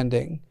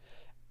expanding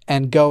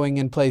and going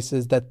in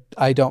places that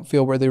I don't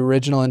feel were the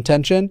original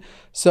intention.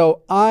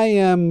 So I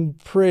am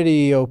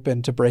pretty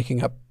open to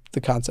breaking up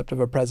the concept of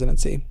a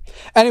presidency.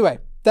 Anyway,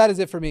 that is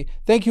it for me.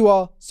 Thank you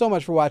all so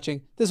much for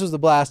watching. This was a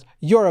blast.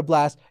 You're a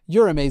blast.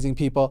 You're amazing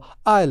people.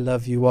 I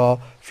love you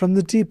all from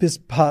the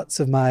deepest parts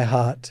of my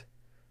heart.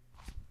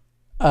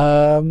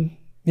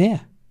 Yeah.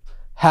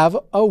 Have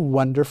a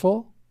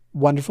wonderful,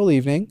 wonderful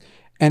evening.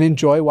 And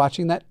enjoy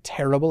watching that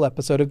terrible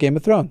episode of Game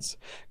of Thrones.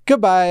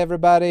 Goodbye,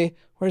 everybody.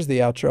 Where's the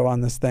outro on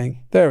this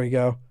thing? There we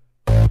go.